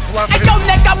 Stop bluffing. Hey yo,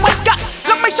 nigga, wake up.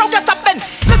 Let me show you something.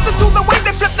 Listen to the way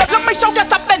they flip the. Let me show you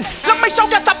something. Let me show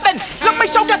you something. Let me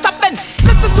show you something.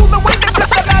 Listen to the way they flip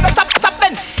the matter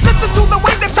something. Listen to the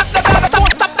way they flip the matter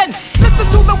something. Listen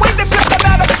to the way they flip the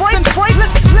matter frame.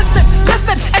 Listen.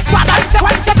 It's what I say.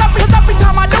 Cause every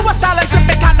time I do a style and flip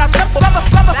it kinda simple.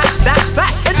 That's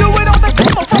fact. And do it on the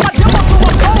demo from a demo to a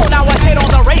phone. Now I hit on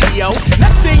the radio.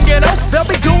 Next thing you know, they'll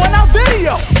be doing our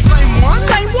video. Same one.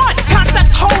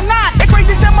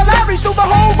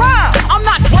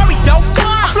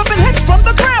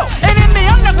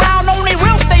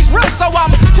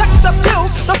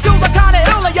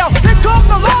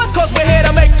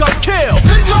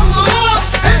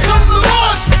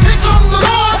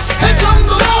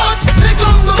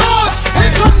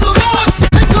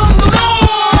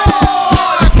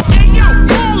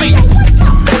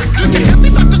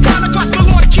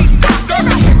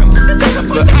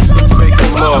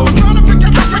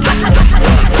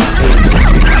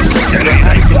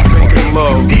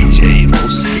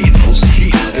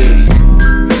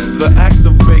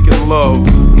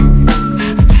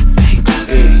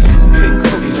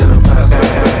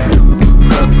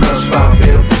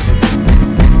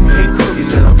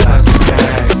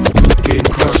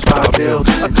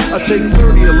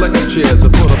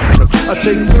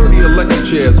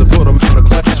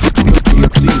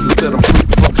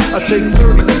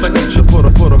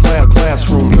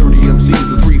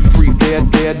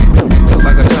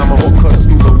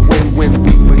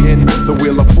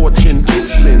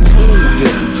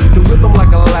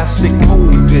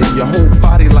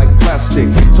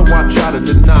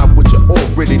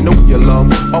 already know your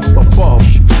love up above.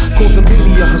 Causing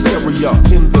mania hysteria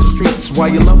in the streets while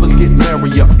your lovers get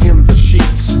merrier in the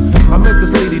sheets. I met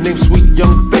this lady named Sweet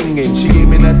Young Thing, and she gave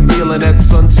me that feeling that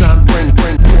sunshine bring.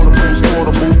 Portable,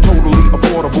 sportable, totally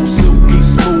affordable, silky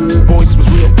smooth, voice was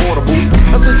real portable.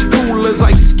 I said you cool as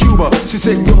Ice Cuba. She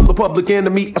said you're the public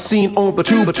enemy I seen on the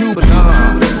tuba.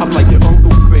 Nah, I'm like your uncle,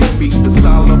 baby. The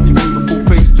style of your beautiful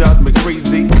face drives me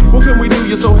crazy. What can we do?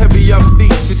 You're so heavy, I'm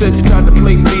deep. She said you tried to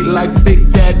play me like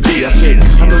Big Daddy. I said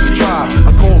I know you tried.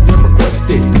 I called and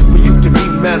requested for you to be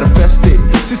manifested.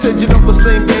 She said you know the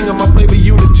same thing on my flavor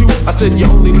unit too. I said you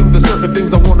only knew the certain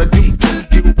things I wanna do.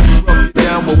 You rub it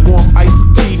down with warm iced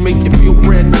tea, make you feel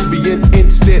brand Nubian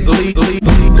instantly.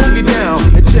 Bring it down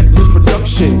and check this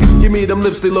production. Give me them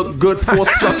lips, they look good for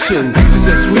suction. She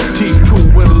said sweet tea's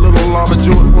cool with a little lava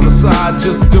joint on the side,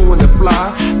 just doing it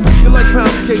fly. You like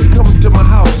pound cake, come to my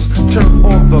house. Turn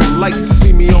on the lights, you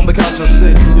see me on the couch. I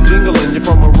said you're jingling, you're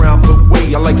from around the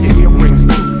way. I like your earrings,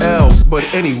 2 L's, but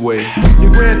anyway.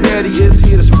 Your granddaddy is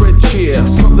here to spread cheer.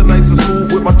 Something nice and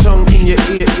smooth with my tongue in your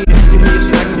ear. Give me a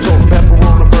snack, some salt and pepper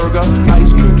on a burger,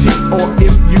 ice cream tea, or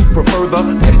if you prefer the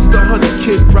taste the honey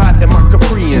kid ride in my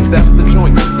Capri, and that's the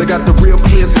joint. They got the real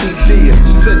clear CD.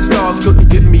 She said stars couldn't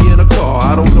get me in a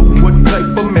car. I don't know what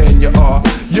type of man you are.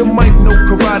 You might know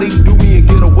karate, do me and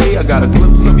get away. I got a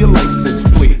glimpse of your license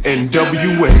plate,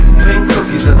 NWA. Pink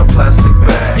cookies in a plastic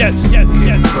bag. Yes.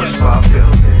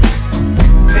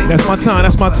 That's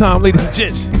my time, ladies and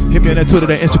gents. Hit me on that Twitter,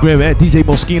 that Instagram, at DJ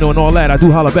Moschino and all that. I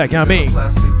do holler back, you know what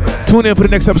I mean? Tune in for the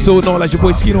next episode and all that. Your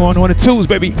boy Skino on the twos,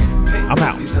 baby. I'm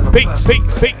out. Peace.